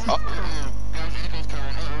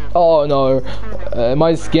 Oh no,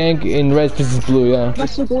 Midas gang in red versus blue, yeah.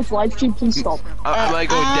 Mr. Gold's live stream, please stop. I might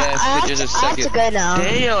go deaf for just a second. I have to go now.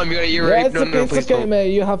 Damn, you're Yeah, right. it's No, okay, no, it's please okay, don't. man.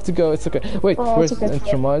 You have to go. It's okay. Wait, where's okay. the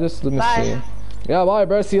intro Midas? Let me Bye. see. Yeah, bye,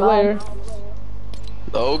 bro. See you later.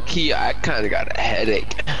 Low key, I kind of got a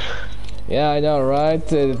headache. Yeah, I know, right?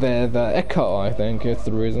 The echo, I think, is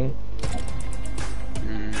the reason.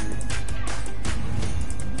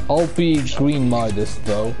 I'll be green Midas,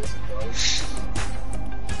 though.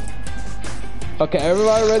 Okay,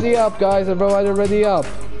 everybody ready up, guys. Everybody ready up.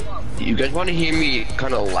 You guys want to hear me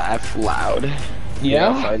kind of laugh loud? Yeah?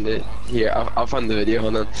 I'll find it. Here, I'll find the video.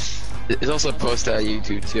 Hold on. It's also posted on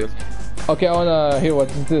YouTube too. Okay, I wanna hear what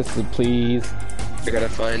is this, please. I gotta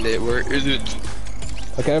find it. Where is it?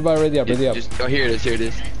 Okay, everybody ready up, ready up. Oh, here it is. Here it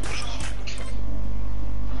is.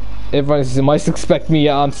 Everybody might expect me.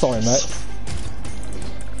 Yeah, I'm sorry, mate.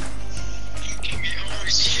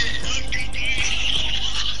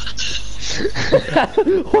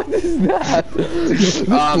 What is that? That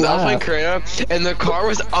was my Korea, and the car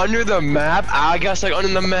was under the map. I guess like under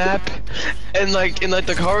the map, and like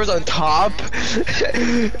the car was on top,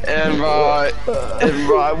 and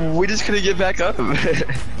we just couldn't get back up.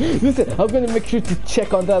 Listen, I'm gonna make sure to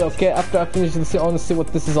check on that. Okay, after I finish this, I wanna see what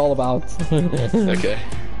this is all about. Okay.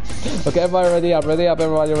 Okay, everybody ready up, ready up,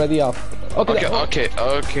 everybody ready up.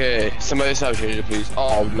 Okay. Somebody stop changing it, please.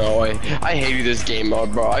 Oh no, I hated this game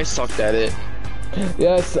mode, bro. I sucked at it.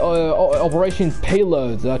 Yes, Operation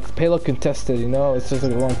Payload. Like payload contested, you know. It's just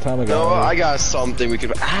like a long time ago. No, I got something we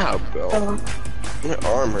could. Ow, bro. My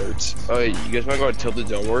arm hurts. Oh, you guys wanna go to Tilted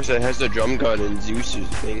Zone? Worse, it has the drum gun and Zeus's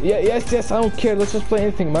thing. Yeah, yes, I don't care. Let's just play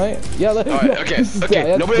anything, mate. Yeah, Alright, okay.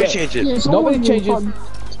 yeah, Nobody change it. Nobody changes.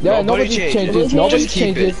 Yeah, nobody changes. Nobody Just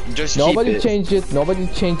keep changes. it. Just Nobody keep it. change it. Nobody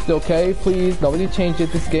changed it. Okay, please. Nobody change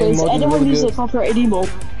it. This game Does mode is anyone really use a good. copyright emo?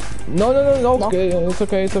 No. No? Okay, it's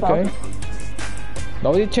okay. It's okay.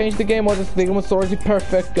 Nobody changed the game mode. This game was already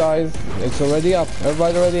perfect, guys. It's already up.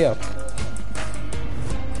 Everybody already up.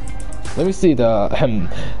 Let me see the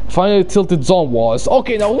final Tilted Zone was.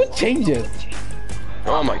 Okay, now who changed it?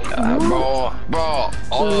 Oh my god, bro.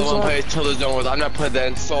 All I want to play is Tilted Zone was. I've not played that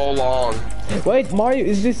in so long. Wait, Mario,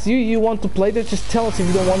 is this you? You want to play this? Just tell us if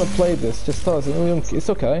you don't want to play this. Just tell us. It's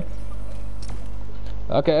okay.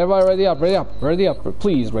 Okay, everybody ready up,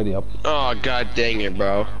 please ready up. Oh god dang it,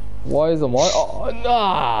 bro. Why is it my? Oh,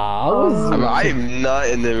 nah. I am not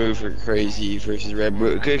in the mood for crazy versus Red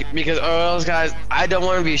Bull because else, guys, I don't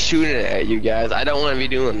want to be shooting at you guys. I don't want to be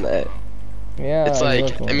doing that. Yeah. It's like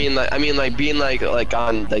exactly. I mean like being like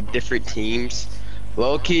on like different teams.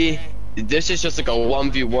 Low key, this is just like a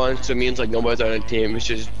 1v1, so it means like nobody's on a team. It's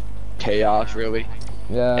just chaos, really.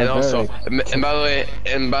 Yeah. And also, very. and by the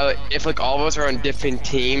way, if like all of us are on different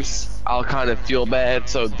teams, I'll kind of feel bad.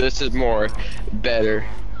 So this is more better.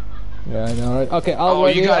 Yeah, I know, right? Okay, Oh,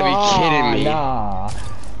 you gotta be kidding me. Nah.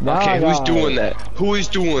 Okay, who's doing that? Who is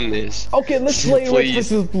doing this? Okay, let's play red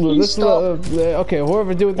versus blue. Let's okay,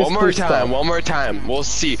 whoever do this. One more time. We'll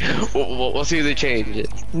see. We'll see if they change it.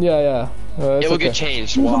 Yeah. It will get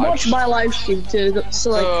changed. You can Watch. watch my live stream too. So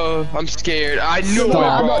like, Oh, I'm scared. I knew it, no,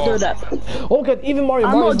 I'm not bro. doing that. Oh god, even Mario.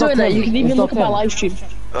 I'm not doing that. You can even look at my live. live stream.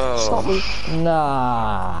 Stop me.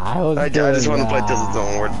 Nah, I just want to play this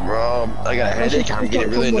onward, bro. I got a headache. I'm getting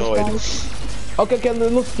really annoyed. Okay,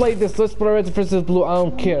 let's play this. Let's play red versus blue. I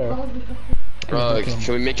don't care. Bro,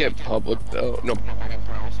 can we make it public though? No.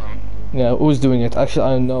 Yeah, who's doing it? Actually, I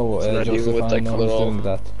don't know. Not even Joseph, with, I like, don't know who's little- doing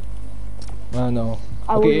that. I know.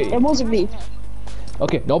 Okay. It wasn't me.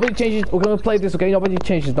 Okay, nobody changes. We're gonna play this, okay? Nobody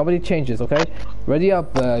changes, okay? Ready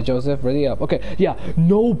up, Joseph, ready up. Okay, yeah,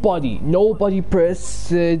 nobody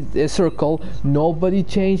press circle, nobody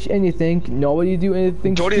change anything, nobody do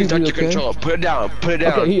anything Don't even touch stupid, your okay? controller. Put it down.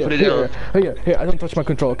 Okay, Put it down. Here, I don't touch my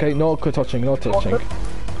control, okay? No touching. I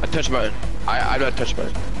touched mine. I'm not touching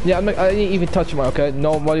mine. Yeah, I didn't even touch mine, okay?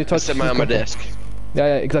 Nobody I touch set mine on my desk.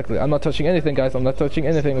 Yeah, exactly. I'm not touching anything, guys. I'm not touching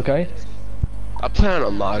anything, okay? I plan on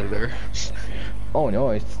a monitor. Oh,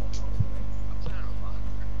 nice.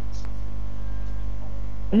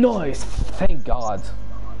 Nice, thank God.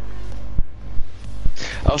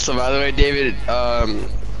 Also, by the way, David,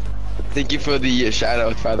 thank you for the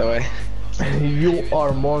shout-outs, by the way. You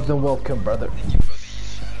are more than welcome, brother.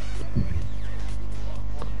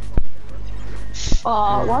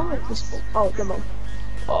 Why am I this? Oh, come on.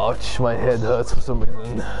 Ouch, my head hurts for some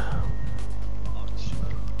reason.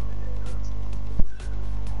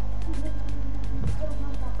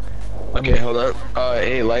 Okay, hold on.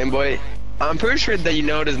 Hey, Lame Boy. I'm pretty sure that you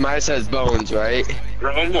noticed Midas has bones, right?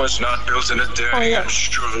 Rome was not built in a day, and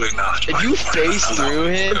surely not. If you face through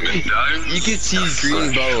him, you can see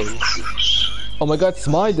green bones. Oh my God, it's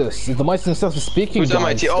Midas. The Midas himself is speaking. Who's on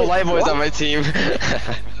my guys. team? Oh, Lame Boy's on my team.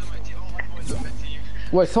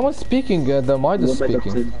 Wait, someone's speaking. The Midas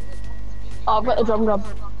speaking. I've got the drum gun.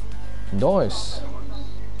 Nice.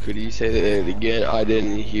 Could you say that again? I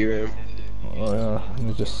didn't hear him. Oh yeah, let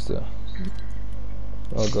me just.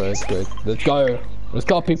 Oh great. Let's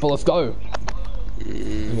go, people. Let's go.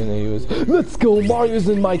 Let's go. Mario's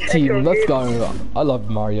in my team. Let's go. I love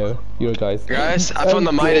Mario. You guys. Guys, I found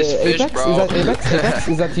the Midas fish, Apex? bro. Is that Apex? Apex?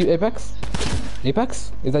 Is that you, Apex?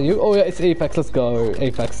 Apex? Is that you? Oh yeah, it's Apex. Let's go.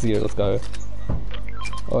 Apex here. Let's go.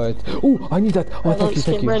 Alright. Oh, I need that. Oh, thank you.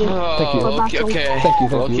 Thank you. Oh, okay. Thank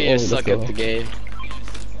you. Okay, Oh, you suck at the game.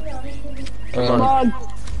 Come on.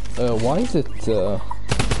 Why is it?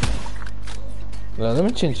 Let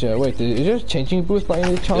me change. Wait, is there a changing booth by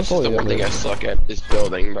any chance? This is the one thing I suck at, this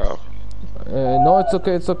building, bro. No, it's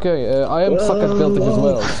okay. It's okay. I am suck at building as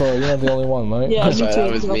well, so you're not the only one, right? Yeah, Sorry,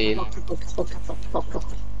 that was mean.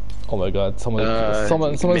 Oh my God!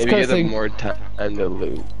 Someone's maybe give them cursing. more time to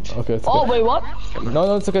loot. Okay. It's Oh okay. wait, what?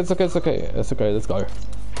 No, it's okay. It's okay. It's okay. Let's go.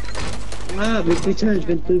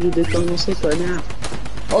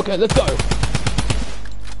 Okay, let's go.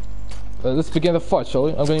 Let's begin the fight, shall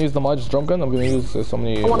we? I'm gonna use the Midas drum gun. I'm gonna use so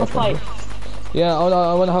many. I wanna fight. Yeah,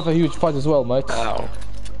 I wanna have a huge fight as well, mate. Ow.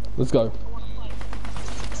 Let's go.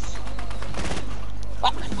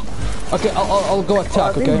 Okay, I'll go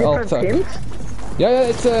attack. Okay, I'll attack.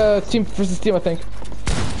 Yeah, it's team versus team, I think.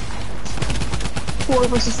 4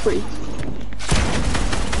 versus 3.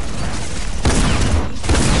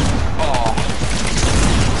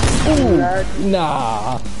 Ooh,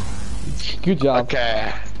 nah. Good job.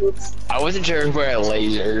 Okay. I wasn't sure where I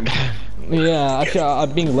lasered. Yeah, actually,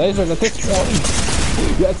 I'm being lasered at this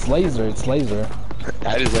point. Yeah, it's laser. I just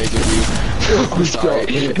lasered you. I'm sorry.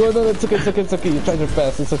 No, it's okay. You tried your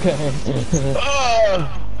best. It's okay.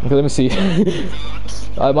 Okay, let me see.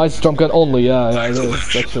 I might jump gun only. Yeah, it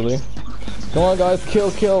is actually. Come on, guys, kill,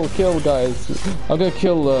 guys. I'm gonna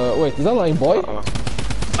kill. Wait, is that Lame Boy?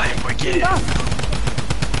 Lame Boy, get it.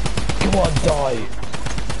 Come on, die.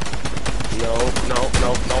 No.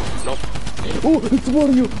 Oh, it's one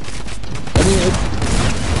of you. I mean, it's...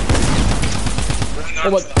 Oh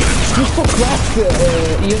my... You're so cracked,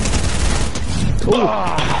 Ian.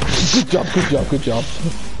 Oh, good job.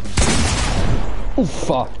 Oh,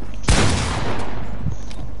 fuck.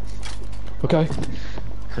 Okay.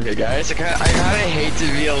 Okay, guys, I kinda hate to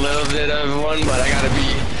be a little bit of one, but I gotta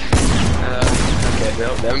be. Okay,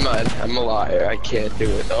 no, never mind. I'm a liar. I can't do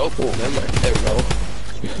it. Oh, never mind. There we go.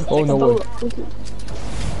 Oh no way.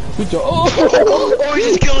 Good job. Oh, oh, he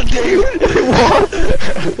just killed David.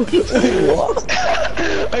 what?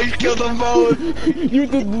 I just killed them both. You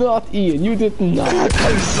did not, Ian. You did not.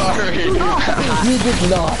 I'm sorry. You did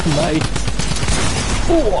not, mate.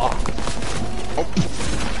 Oh.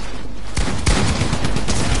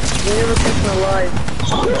 You never catch me alive.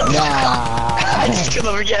 Nah. I just killed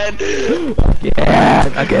him again.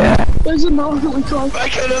 Again. There's another one called. I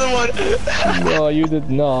killed another one. No, you did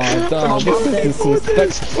not. This is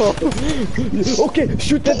disrespectful. Okay,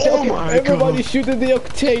 shoot that. Oh Okay, my everybody God. shoot at the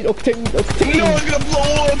Octane. Octane. No, it's gonna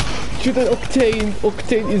blow up. Shoot at Octane.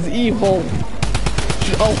 Octane is evil.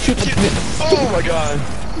 I'll shoot at this. Oh my God.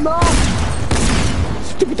 No!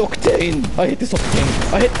 Stupid Octane. I hate this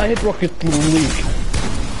Octane. I hate Rocket League.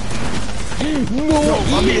 No,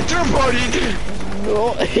 I'm being third party.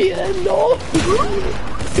 no, yeah, no.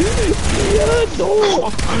 Yeah, no.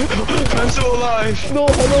 I'm still alive. No,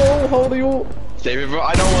 hello, how are you? David, bro,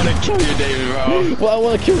 I don't want to kill you, David, bro. Well, I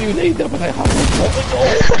want to kill you later, but I have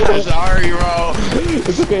no I'm sorry, bro.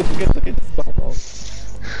 It's okay, it's okay, it's okay. Stop.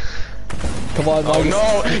 Come on, Oh Marcus.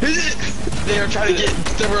 no! They are trying to get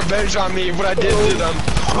the revenge on me, what I did to them.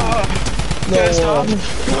 No, Can I stop?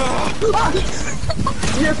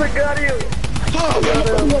 Yes, I got you.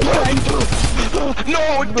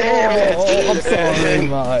 No, damn it! Oh, I'm sorry,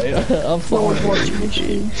 mate. I'm sorry.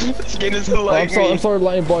 This game is so like I'm sorry,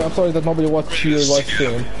 Lion Boy. I'm sorry that nobody watched your live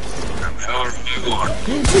stream.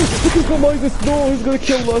 Come on, this no, he's gonna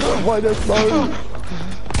kill us. Why that's no?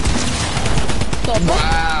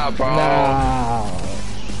 Wow, bro. Nah.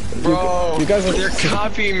 Bro, you guys are they're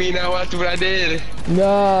copying me now after what I did.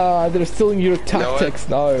 Nah, they're stealing your tactics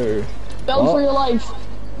now. Battle for your life.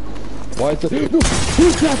 Why is it? No,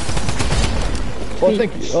 who's that? Oh,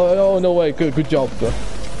 thank you. Oh, no way. Good job, sir.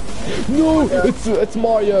 No, it's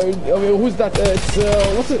Mario. I mean, who's that? It's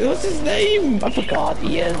what's his name? I forgot.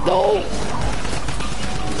 Ian. No.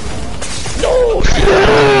 No.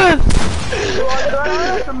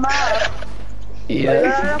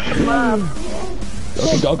 Yeah.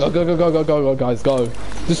 Okay, go, guys, go.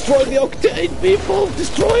 Destroy the Octane, people.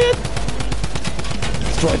 Destroy it.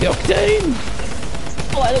 Destroy the Octane.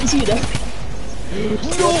 Oh, I didn't see that.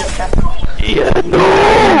 No. Yeah, no.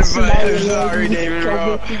 I'm sorry, David,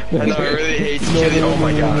 bro. I know I really hate to kill you. Oh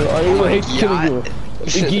my God. I really hate killing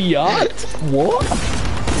you. Yacht? What?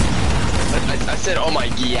 I said, oh my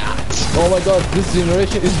God. Oh my God, this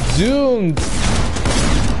generation is doomed.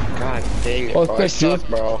 God dang it, Oh, bro. I thank you. suck,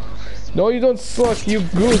 bro. No, you don't suck. You're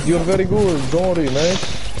good. You're very good. Don't worry, man.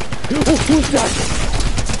 Oh, who's that?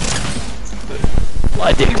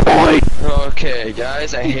 Lightning boy. Okay,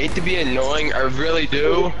 guys, I hate to be annoying. I really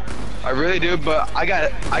do. But I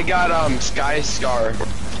got Sky Scar.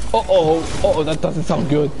 Oh, that doesn't sound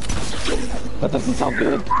good. That doesn't sound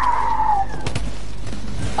good.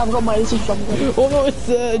 I've got my message from them. Oh no, it's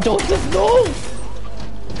Joseph. No.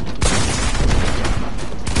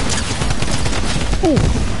 Ooh.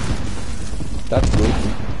 That's good.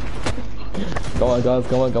 Come on, guys.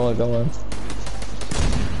 Come on.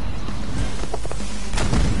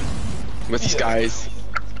 With Skies.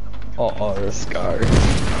 Scar.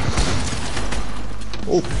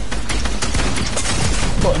 Oh.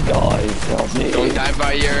 Come on, guys. Help me. Don't die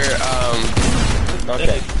by your,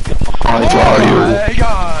 Okay. I Hey,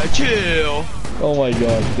 God, chill. Oh my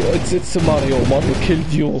God. It's Mario. Mario killed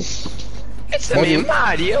you. It's me,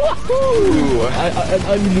 Mario. Woohoo!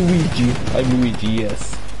 I'm Luigi. I'm Luigi,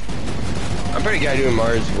 yes. I'm pretty good at doing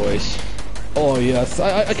Mario's voice. Oh yes,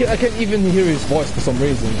 I can't even hear his voice for some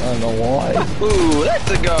reason. I don't know why. Ooh,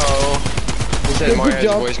 let's go. He said Yeah, Mario good has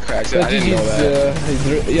job. voice cracks. I didn't know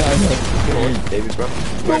that. Yeah, I know. David, bro.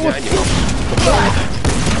 Right behind you.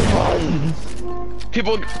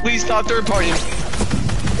 People, please stop third party. I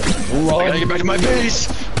gotta get back to my base.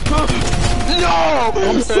 No!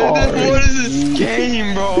 I'm sorry. What is this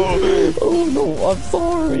game, bro? Oh no, I'm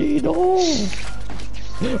sorry. No.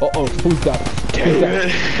 Uh-oh, who's that?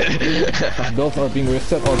 Those are being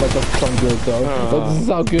reset. Oh, that doesn't sound good though. That doesn't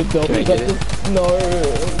sound good though. Can I get it? No.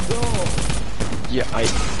 Yeah, I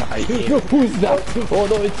No, who's that? Oh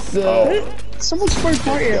no, it's Someone's third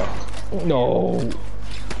party. No.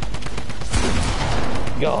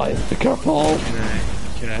 Guys, be careful.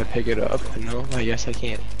 Can I pick it up? No, I guess I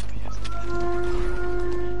can't.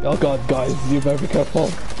 Oh God, guys, you better be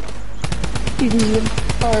careful.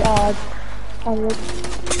 Or No,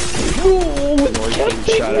 it's Getting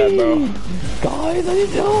catching shot at, bro. me. Guys, I need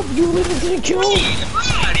help. You literally didn't kill.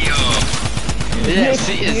 Yeah,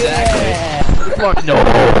 see, exactly. Yeah. No,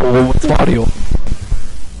 it's Mario.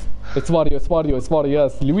 It's Mario, it's Mario, it's Mario,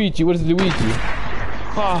 yes. Luigi, where's Luigi?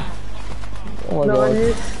 Oh, Oh my No,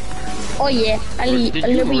 god. Oh yeah, did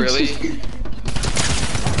you really?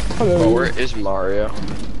 Hello. Oh, where is Mario?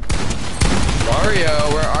 Mario,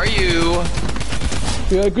 where are you?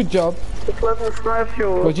 Yeah, good job. Just let me snipe you.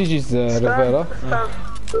 Oh, GG's, Rivera.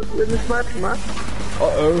 Let me snipe you, man.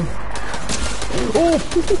 Uh-oh. Oh!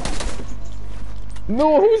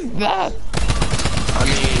 No, who's that? I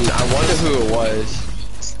mean, I wonder who it was.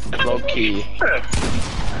 Low key.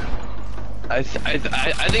 I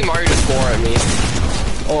think Mario just swore at me.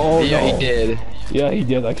 Oh, Yeah, no. he did. Yeah, he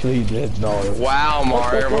did, actually, he did. No. Wow,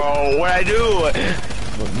 Mario, bro, what'd I do?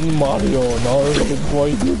 Mario, no, why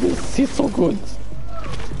you do this? He's so good.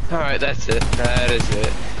 Alright, that's it. That is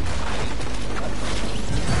it.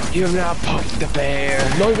 You have now poked the bear.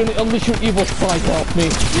 No, you're gonna unleash your evil side at me.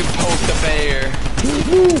 You poked the bear.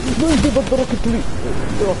 No, give up the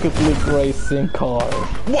Rocket League racing car.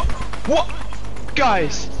 What? What?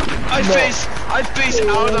 Guys, I face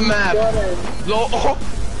out of the map. Oh.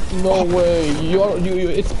 No way,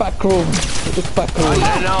 it's back room. It's back room.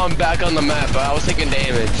 Now I'm back on the map, but I was taking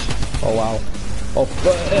damage. Oh wow. Oh,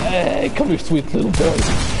 hey, come here, sweet little boy.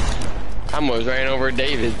 I almost ran over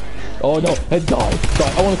David. Oh no, die.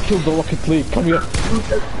 I want to kill the Rocket League. Come here.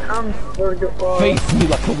 Face me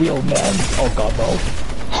like a real man. Oh god, no.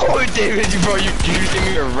 Oh, David, bro, you gave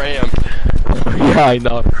me a ramp. Yeah, I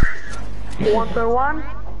know. 1v1?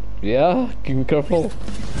 Yeah, be careful.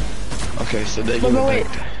 Okay, so they Wait.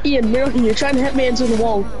 Ian, you're trying to hit me into the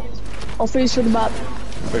wall. I'll face for the map.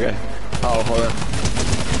 Okay. Oh, hold on.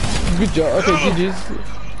 Good job. Okay, GG's.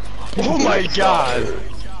 Oh my god.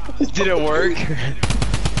 Did it work?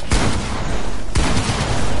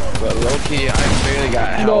 But low-key, I barely got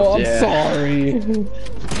help. No, I'm sorry.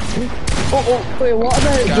 Wait, what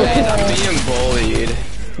about Guys, I'm being bullied.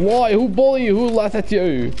 Why? Who bullied you? Who laughed at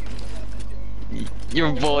you?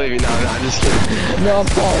 You're bullying me now. No, I'm just kidding. No, I'm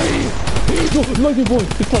sorry. No, Lightning Boy.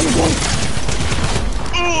 It's Lightning Boy.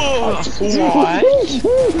 What?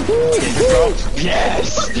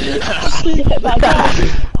 Yes!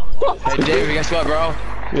 Hey, David, guess what, bro?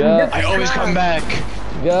 Yeah. I always come back.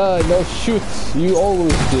 Yeah, no, shoot. You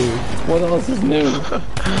always do. What else is new?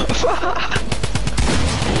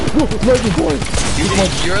 No, Lightning Boy.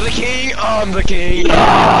 You're the king, I'm the king. I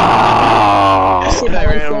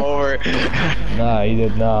ran him over. Nah, you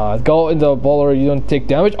did not. Go in the baller, you don't take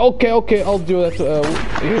damage. Okay, I'll do that.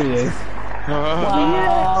 Here it is.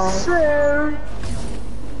 Wow. Yeah.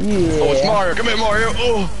 Oh, it's Mario. Come here, Mario.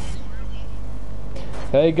 Oh.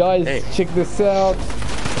 Hey guys, check this out.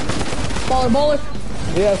 Baller.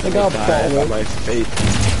 Yes, I got baller. My faith.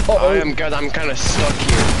 I'm kind of stuck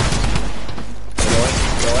here. You know what?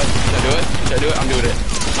 Should I do it? I'm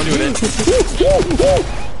doing it.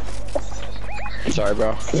 Sorry,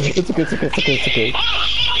 bro. It's okay.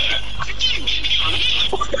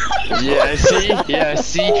 Yeah,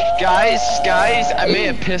 see, guys, I may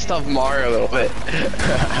have pissed off Mario a little bit.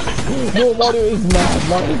 No, Mario is mad.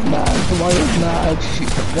 Mario's not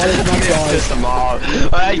Pissed him off.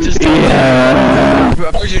 I just I'm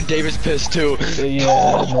pretty sure David's pissed too.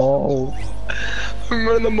 Yeah, no. I'm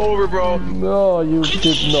running them over, bro. No, you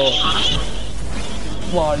did not.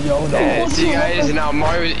 Mario, no. Yeah, see, guys, now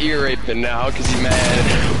Mario's ear raping now because he's mad.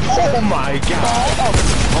 Oh my god.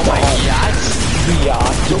 Oh my god.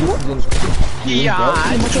 Yeah,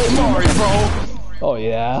 Mario, bro. Oh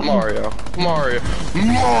yeah. Mario.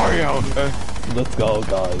 Let's go,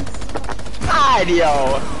 guys.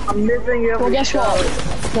 Adio. I'm missing you. Well, guess what?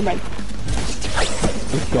 Come on.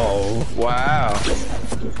 Let's go. Wow.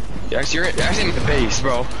 You're actually in the base,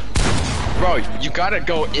 bro. Bro, you gotta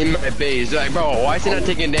go in my base. Like, bro, why is he not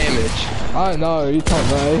taking damage? I know, you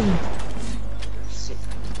can't, right?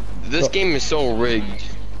 This game is so rigged.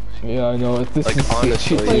 Yeah, I know. This Like, is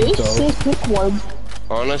honestly. Wait, cheating, it's so so quick one.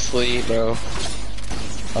 Honestly, bro.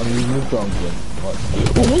 I'm using the drunk one.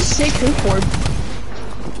 It is sick quick one.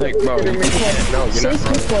 Like, bro, you can't. No, you're Sick not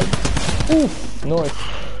quick wrong. one. Oof, nice.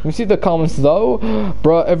 You see the comments though?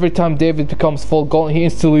 Bro, every time David becomes full golden, he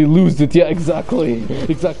instantly loses it. Yeah, exactly. Come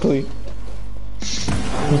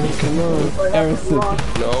on, Aaron said.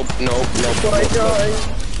 Nope.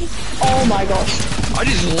 Oh my gosh. I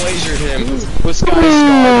just lasered him with Sky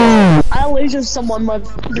Scar. I lasered someone with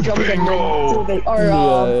the jump gun. No.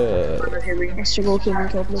 Mr. Go came and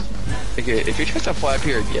killed me. Okay, if you try to fly up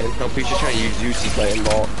here again, no, please just try to use Juicy playing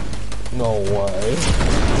ball. No way.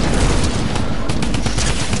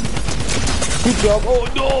 Good job. Oh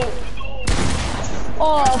no!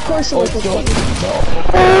 Oh, of course it was the God.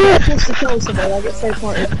 kill. Just to kill somebody, I get so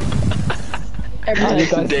important. You guys,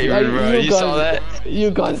 David, bro, you saw that? You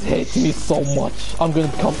guys hate me so much. I'm gonna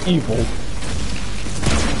become evil.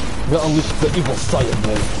 I'm gonna unleash the evil side of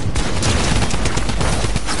me.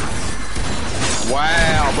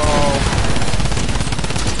 Wow,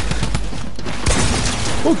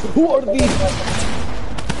 bro. Who are these?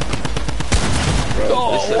 Bro,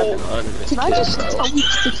 Oh. Can I just tell you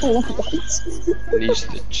to kill once? Needs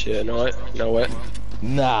to chill. Know what? Know what?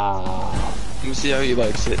 Nah. Let me see how he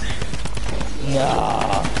likes it.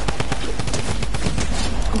 Nah.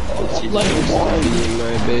 Like in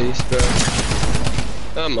my base, bro.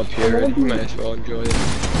 I'm up here. You might as well enjoy it.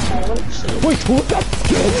 Wait, who's that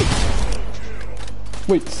skin?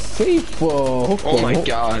 Wait, safe. Oh my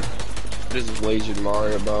god. This is Laser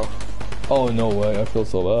Mario, bro. Oh no way! I feel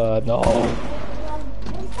so bad. No.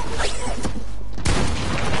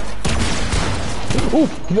 Ooh,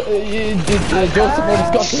 Joseph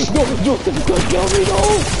almost got me. No, Joseph is gonna kill me. No,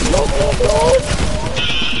 no, no, no.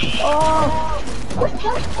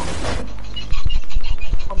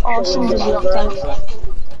 Oh, somebody's up there.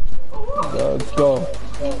 Let's go.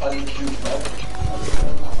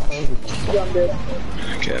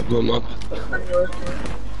 Okay, I blew him up.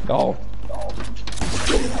 No.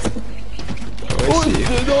 Oh, I see you.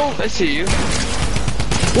 No. I see you.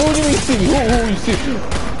 Who do you see? Who you see?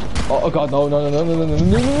 Oh god, no, no, no, no, no, no, no,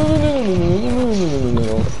 no, no,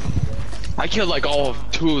 no. I killed like all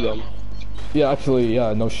 2 of them. Yeah, actually,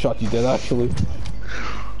 yeah, no shot you did, actually.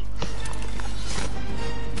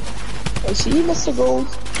 I see you, Mr. Gold.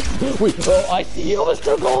 Wait, oh, I see you,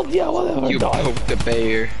 Mr. Gold. Yeah, whatever. You poked the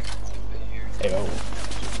bear. Ew.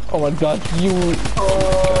 Oh my god, you...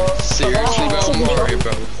 Seriously, bro, Mario,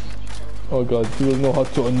 bro. Oh god, you will know how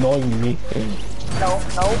to annoy me. No.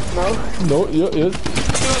 No, yes.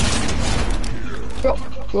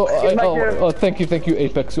 Well, thank you,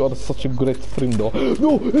 Apex. You are such a great friend, though.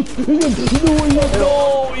 No, it's Ian.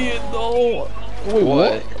 No, Ian, no. Wait,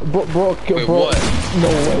 what? Bro, what? No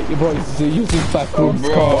way, bro. He's using backrooms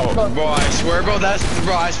car. Bro, I swear, bro,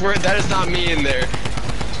 I swear that is not me in there.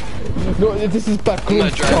 No, this is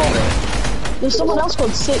backrooms car. There's someone else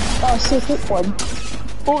called Sick Hit One.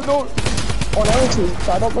 Oh no. On our team,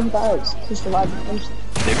 so I don't know who that is. Just the random person.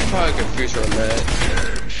 They were probably confused on that.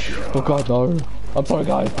 Oh god, no. I'm sorry,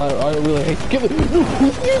 guys. I really hate to give it. No,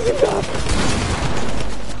 who's using that?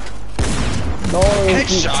 No.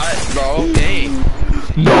 Headshot, bro. Dang.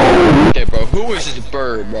 No. Okay, bro. Who is this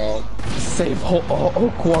bird, bro? Save.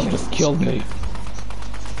 Hookworm just killed me.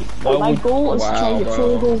 My goal is to try to get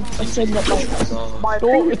full goal. I said that like...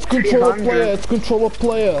 No, it's controller player. It's controller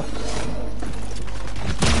player.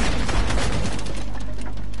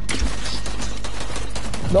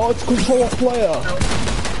 No, it's controller player.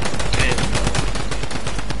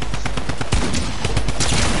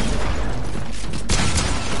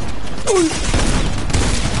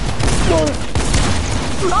 No.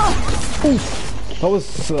 Oof. That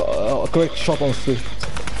was a great shot, honestly.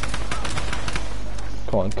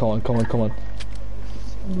 Come on.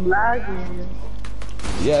 Laggy.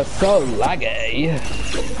 Yeah, so laggy.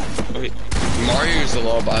 Wait, Mario's the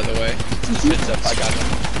low, by the way. It's up, I got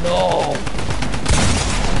him. No.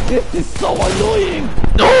 This is so annoying.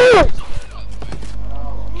 No.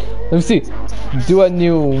 Let me see. Do a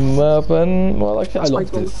new map and well, actually, I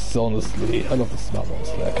love this. Honestly, I love this map.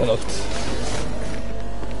 Honestly, I cannot.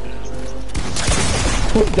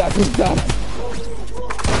 Who's that?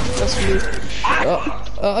 That's me.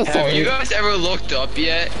 Have you guys ever looked up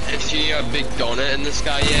yet and seen a big donut in the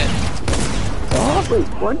sky yet? Wait,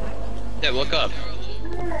 what? Yeah, look up.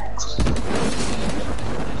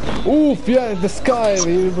 Oof, yeah, the sky.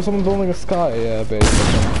 Someone's building a sky, yeah, baby.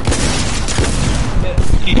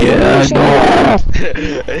 Yeah, no.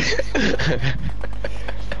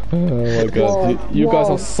 Oh my god, you guys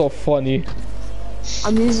are so funny.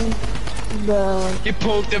 I'm using the... You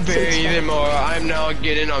poked the bear even more. I'm now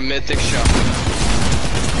getting a mythic shot.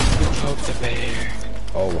 You poked the bear.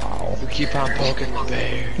 Oh wow. You keep on poking the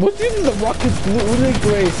bear. What's even the rocket blue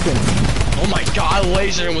Grayson? Oh my god,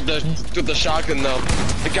 laser him with the shotgun though.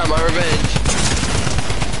 I got my revenge.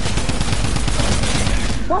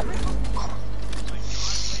 What?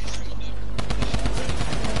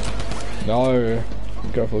 No. Be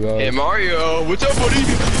careful, guys. Hey Mario, what's up, buddy?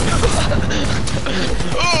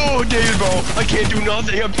 Oh, David, bro, I can't do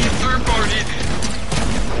nothing. I'm being third party.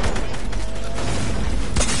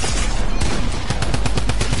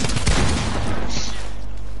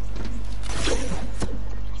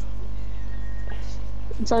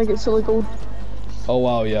 I'm trying to get silly gold. Oh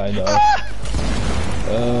wow, yeah, I know.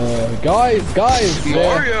 Guys,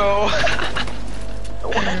 Mario.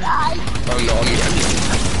 Oh no,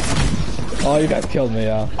 I'm Oh, you guys killed me,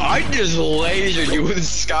 yeah. I just lasered you with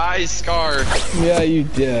Sky Scarf. Yeah, you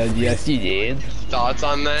did. Yes, you did. Thoughts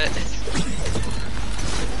on that?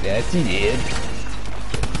 Yes, you did.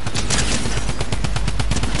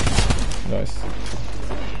 Nice.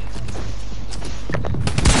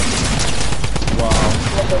 Wow.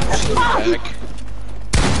 Back.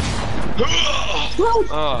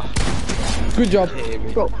 Oh. Good job.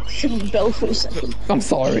 Bro, shouldn't bell for a second. I'm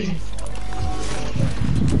sorry.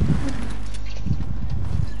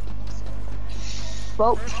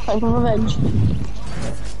 Well, time for revenge.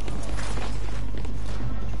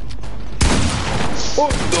 Oh,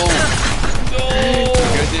 no. No. You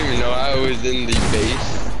guys didn't even know I was in the base.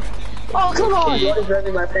 Oh, come on! What is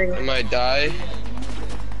running my thing? I might die.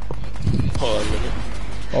 Hold on a minute.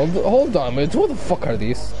 Hold on a minute. What the fuck are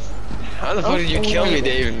these? How the fuck did you kill me,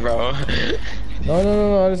 David, bro?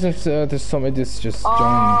 No. I just, there's some idiots just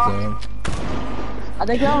joined. I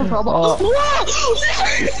think you're on trouble.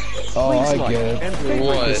 Oh, I get it.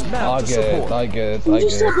 What? I get it.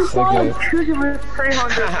 Shoot him with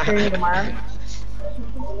 300 ping, man.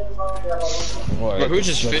 Bro, who's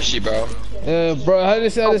just fishy, bro? Bro,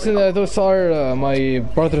 listen, those are my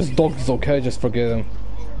brother's dogs, okay? Just forget them.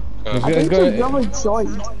 I think you're really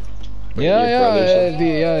joined.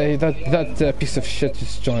 Yeah, that piece of shit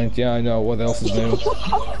just joined. Yeah, I know. What else is new?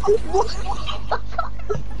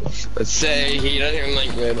 Let's say he doesn't even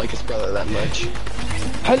really like his brother that much.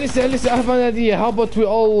 Listen, I have an idea. How about we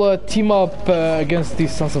all team up against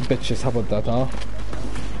these sons of bitches? How about that, huh?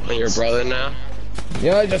 And your brother now?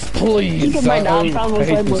 Yeah, just please. I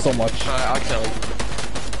hate them so much. I'll kill him.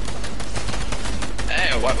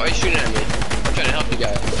 Hey, why are you shooting at me? I'm trying to help you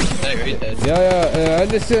guys. There you go, he's dead. Yeah,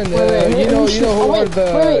 listen, you know who are the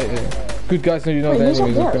good guys, and you know the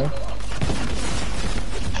enemies, okay?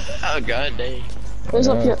 Oh, god dang. Where's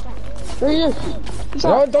up here? Where are you?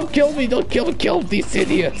 No, don't kill me, kill these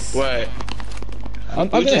idiots. What? I'm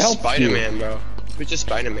gonna help Spider-Man, bro. Who's just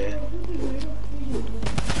Spider-Man?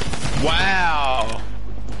 Wow!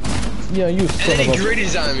 Yeah, you son And of a...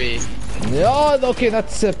 gritties on me. Yeah, okay,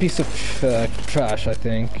 that's a piece of trash, I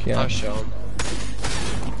think. Yeah. I'll show him.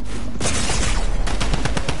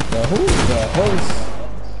 Now, who the hell is...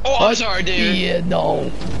 Oh, I'm sorry, dude. Yeah, no.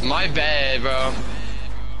 My bad, bro.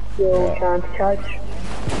 You can't catch.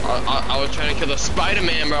 I was trying to kill the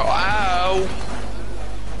Spider-Man, bro. Ow!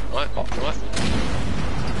 What? What?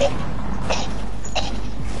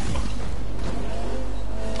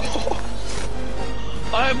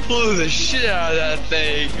 I blew the shit out of that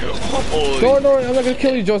thing. Holy. No, I'm not gonna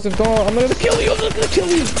kill you, Joseph. No, I'm not gonna kill you. I'm not gonna kill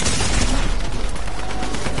you.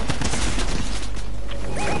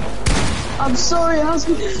 I'm sorry,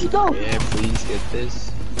 husband. No. Yeah, please get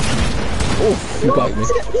this. Oh, you got me.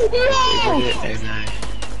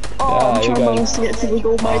 Oh, I'm trying my best to get to the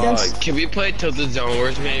gold MIDAS. Can we play Tilted Zone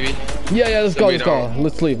Wars, maybe? Yeah, let's go.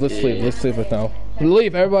 Let's leave right now.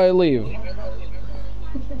 Leave, everybody leave.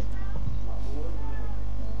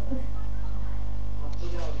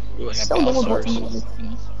 Still no one bought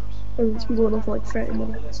them. It's been going on for like 30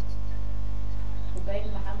 minutes.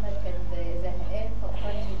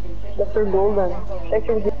 Dr. Golden. Check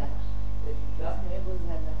your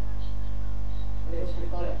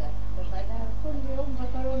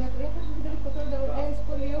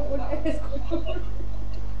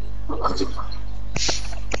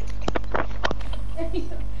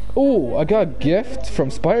Oh, I got a gift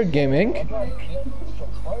from Spire Gaming.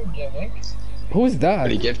 Who's that? What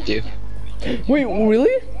did he gift you? Wait,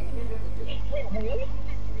 really?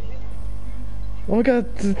 Oh my god,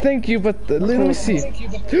 thank you, but let me see.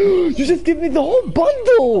 You just gave me the whole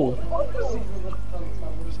bundle!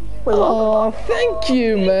 Oh, thank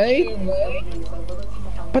you, mate.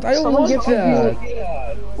 But I don't want that.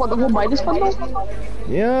 What, the whole MIDAS bundle?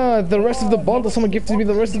 Yeah, the rest of the bundle. Someone gifted me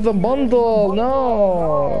the rest of the bundle.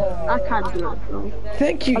 No. I can't do it, bro.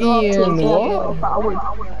 Thank you, Ian. What?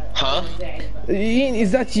 Huh? Ian,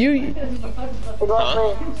 is that you?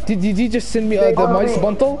 Huh? Did you just send me the MIDAS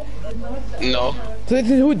bundle? No. So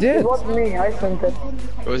who did? It was me, I sent it.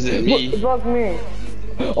 Was it me? It was me.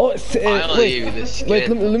 Oh, wait,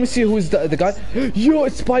 let me see who's the guy. Yo,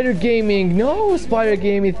 it's Spider Gaming. No, Spider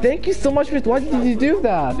Gaming. Thank you so much for it. Why did you do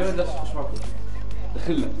that?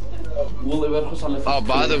 Oh,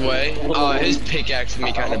 by the way, his pickaxe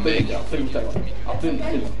me kind of big.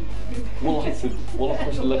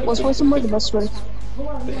 What's some more the best way?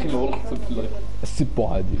 سيبو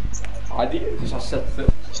عادي.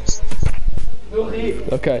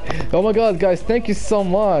 Okay. Oh my god, guys, thank you so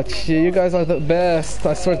much. You guys are the best.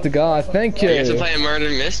 I swear to God. Thank you. I guess to play a murder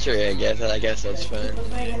mystery, I guess that's fine.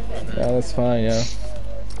 Yeah, that's fine, yeah.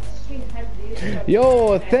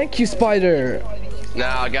 Yo, thank you, Spider.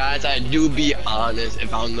 Now, guys, I do be honest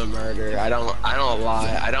if I'm the murderer. I don't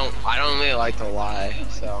lie. I don't really like to lie.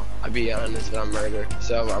 So I be honest if I'm murderer.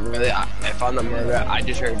 So if I'm the murderer, I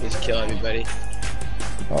just heard just kill everybody.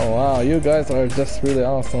 Oh wow, you guys are just really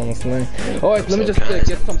awesome, honestly. Alright, let me just get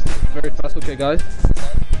something very fast, okay, guys?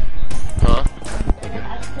 Huh?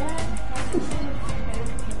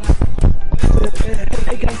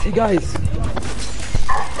 Hey guys.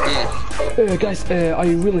 Guys, I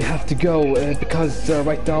really have to go because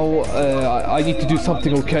right now I need to do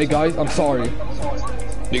something, okay, guys? I'm sorry.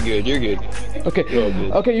 You're good, you're good. Okay,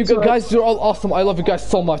 okay, you guys, you're all awesome. I love you guys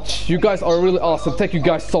so much. You guys are really awesome. Thank you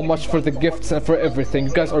guys so much for the gifts and for everything.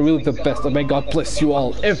 You guys are really the best. And may God bless you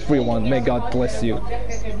all. Everyone, may God bless you.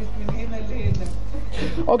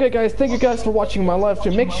 Okay, guys, thank you guys for watching my live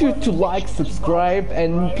stream. Make sure to like, subscribe,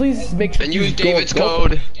 and please make sure and to use David's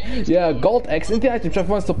code. Yeah, GoldX in the item shop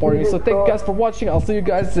for supporting me. So thank you guys for watching. I'll see you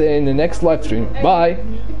guys in the next live stream. Bye.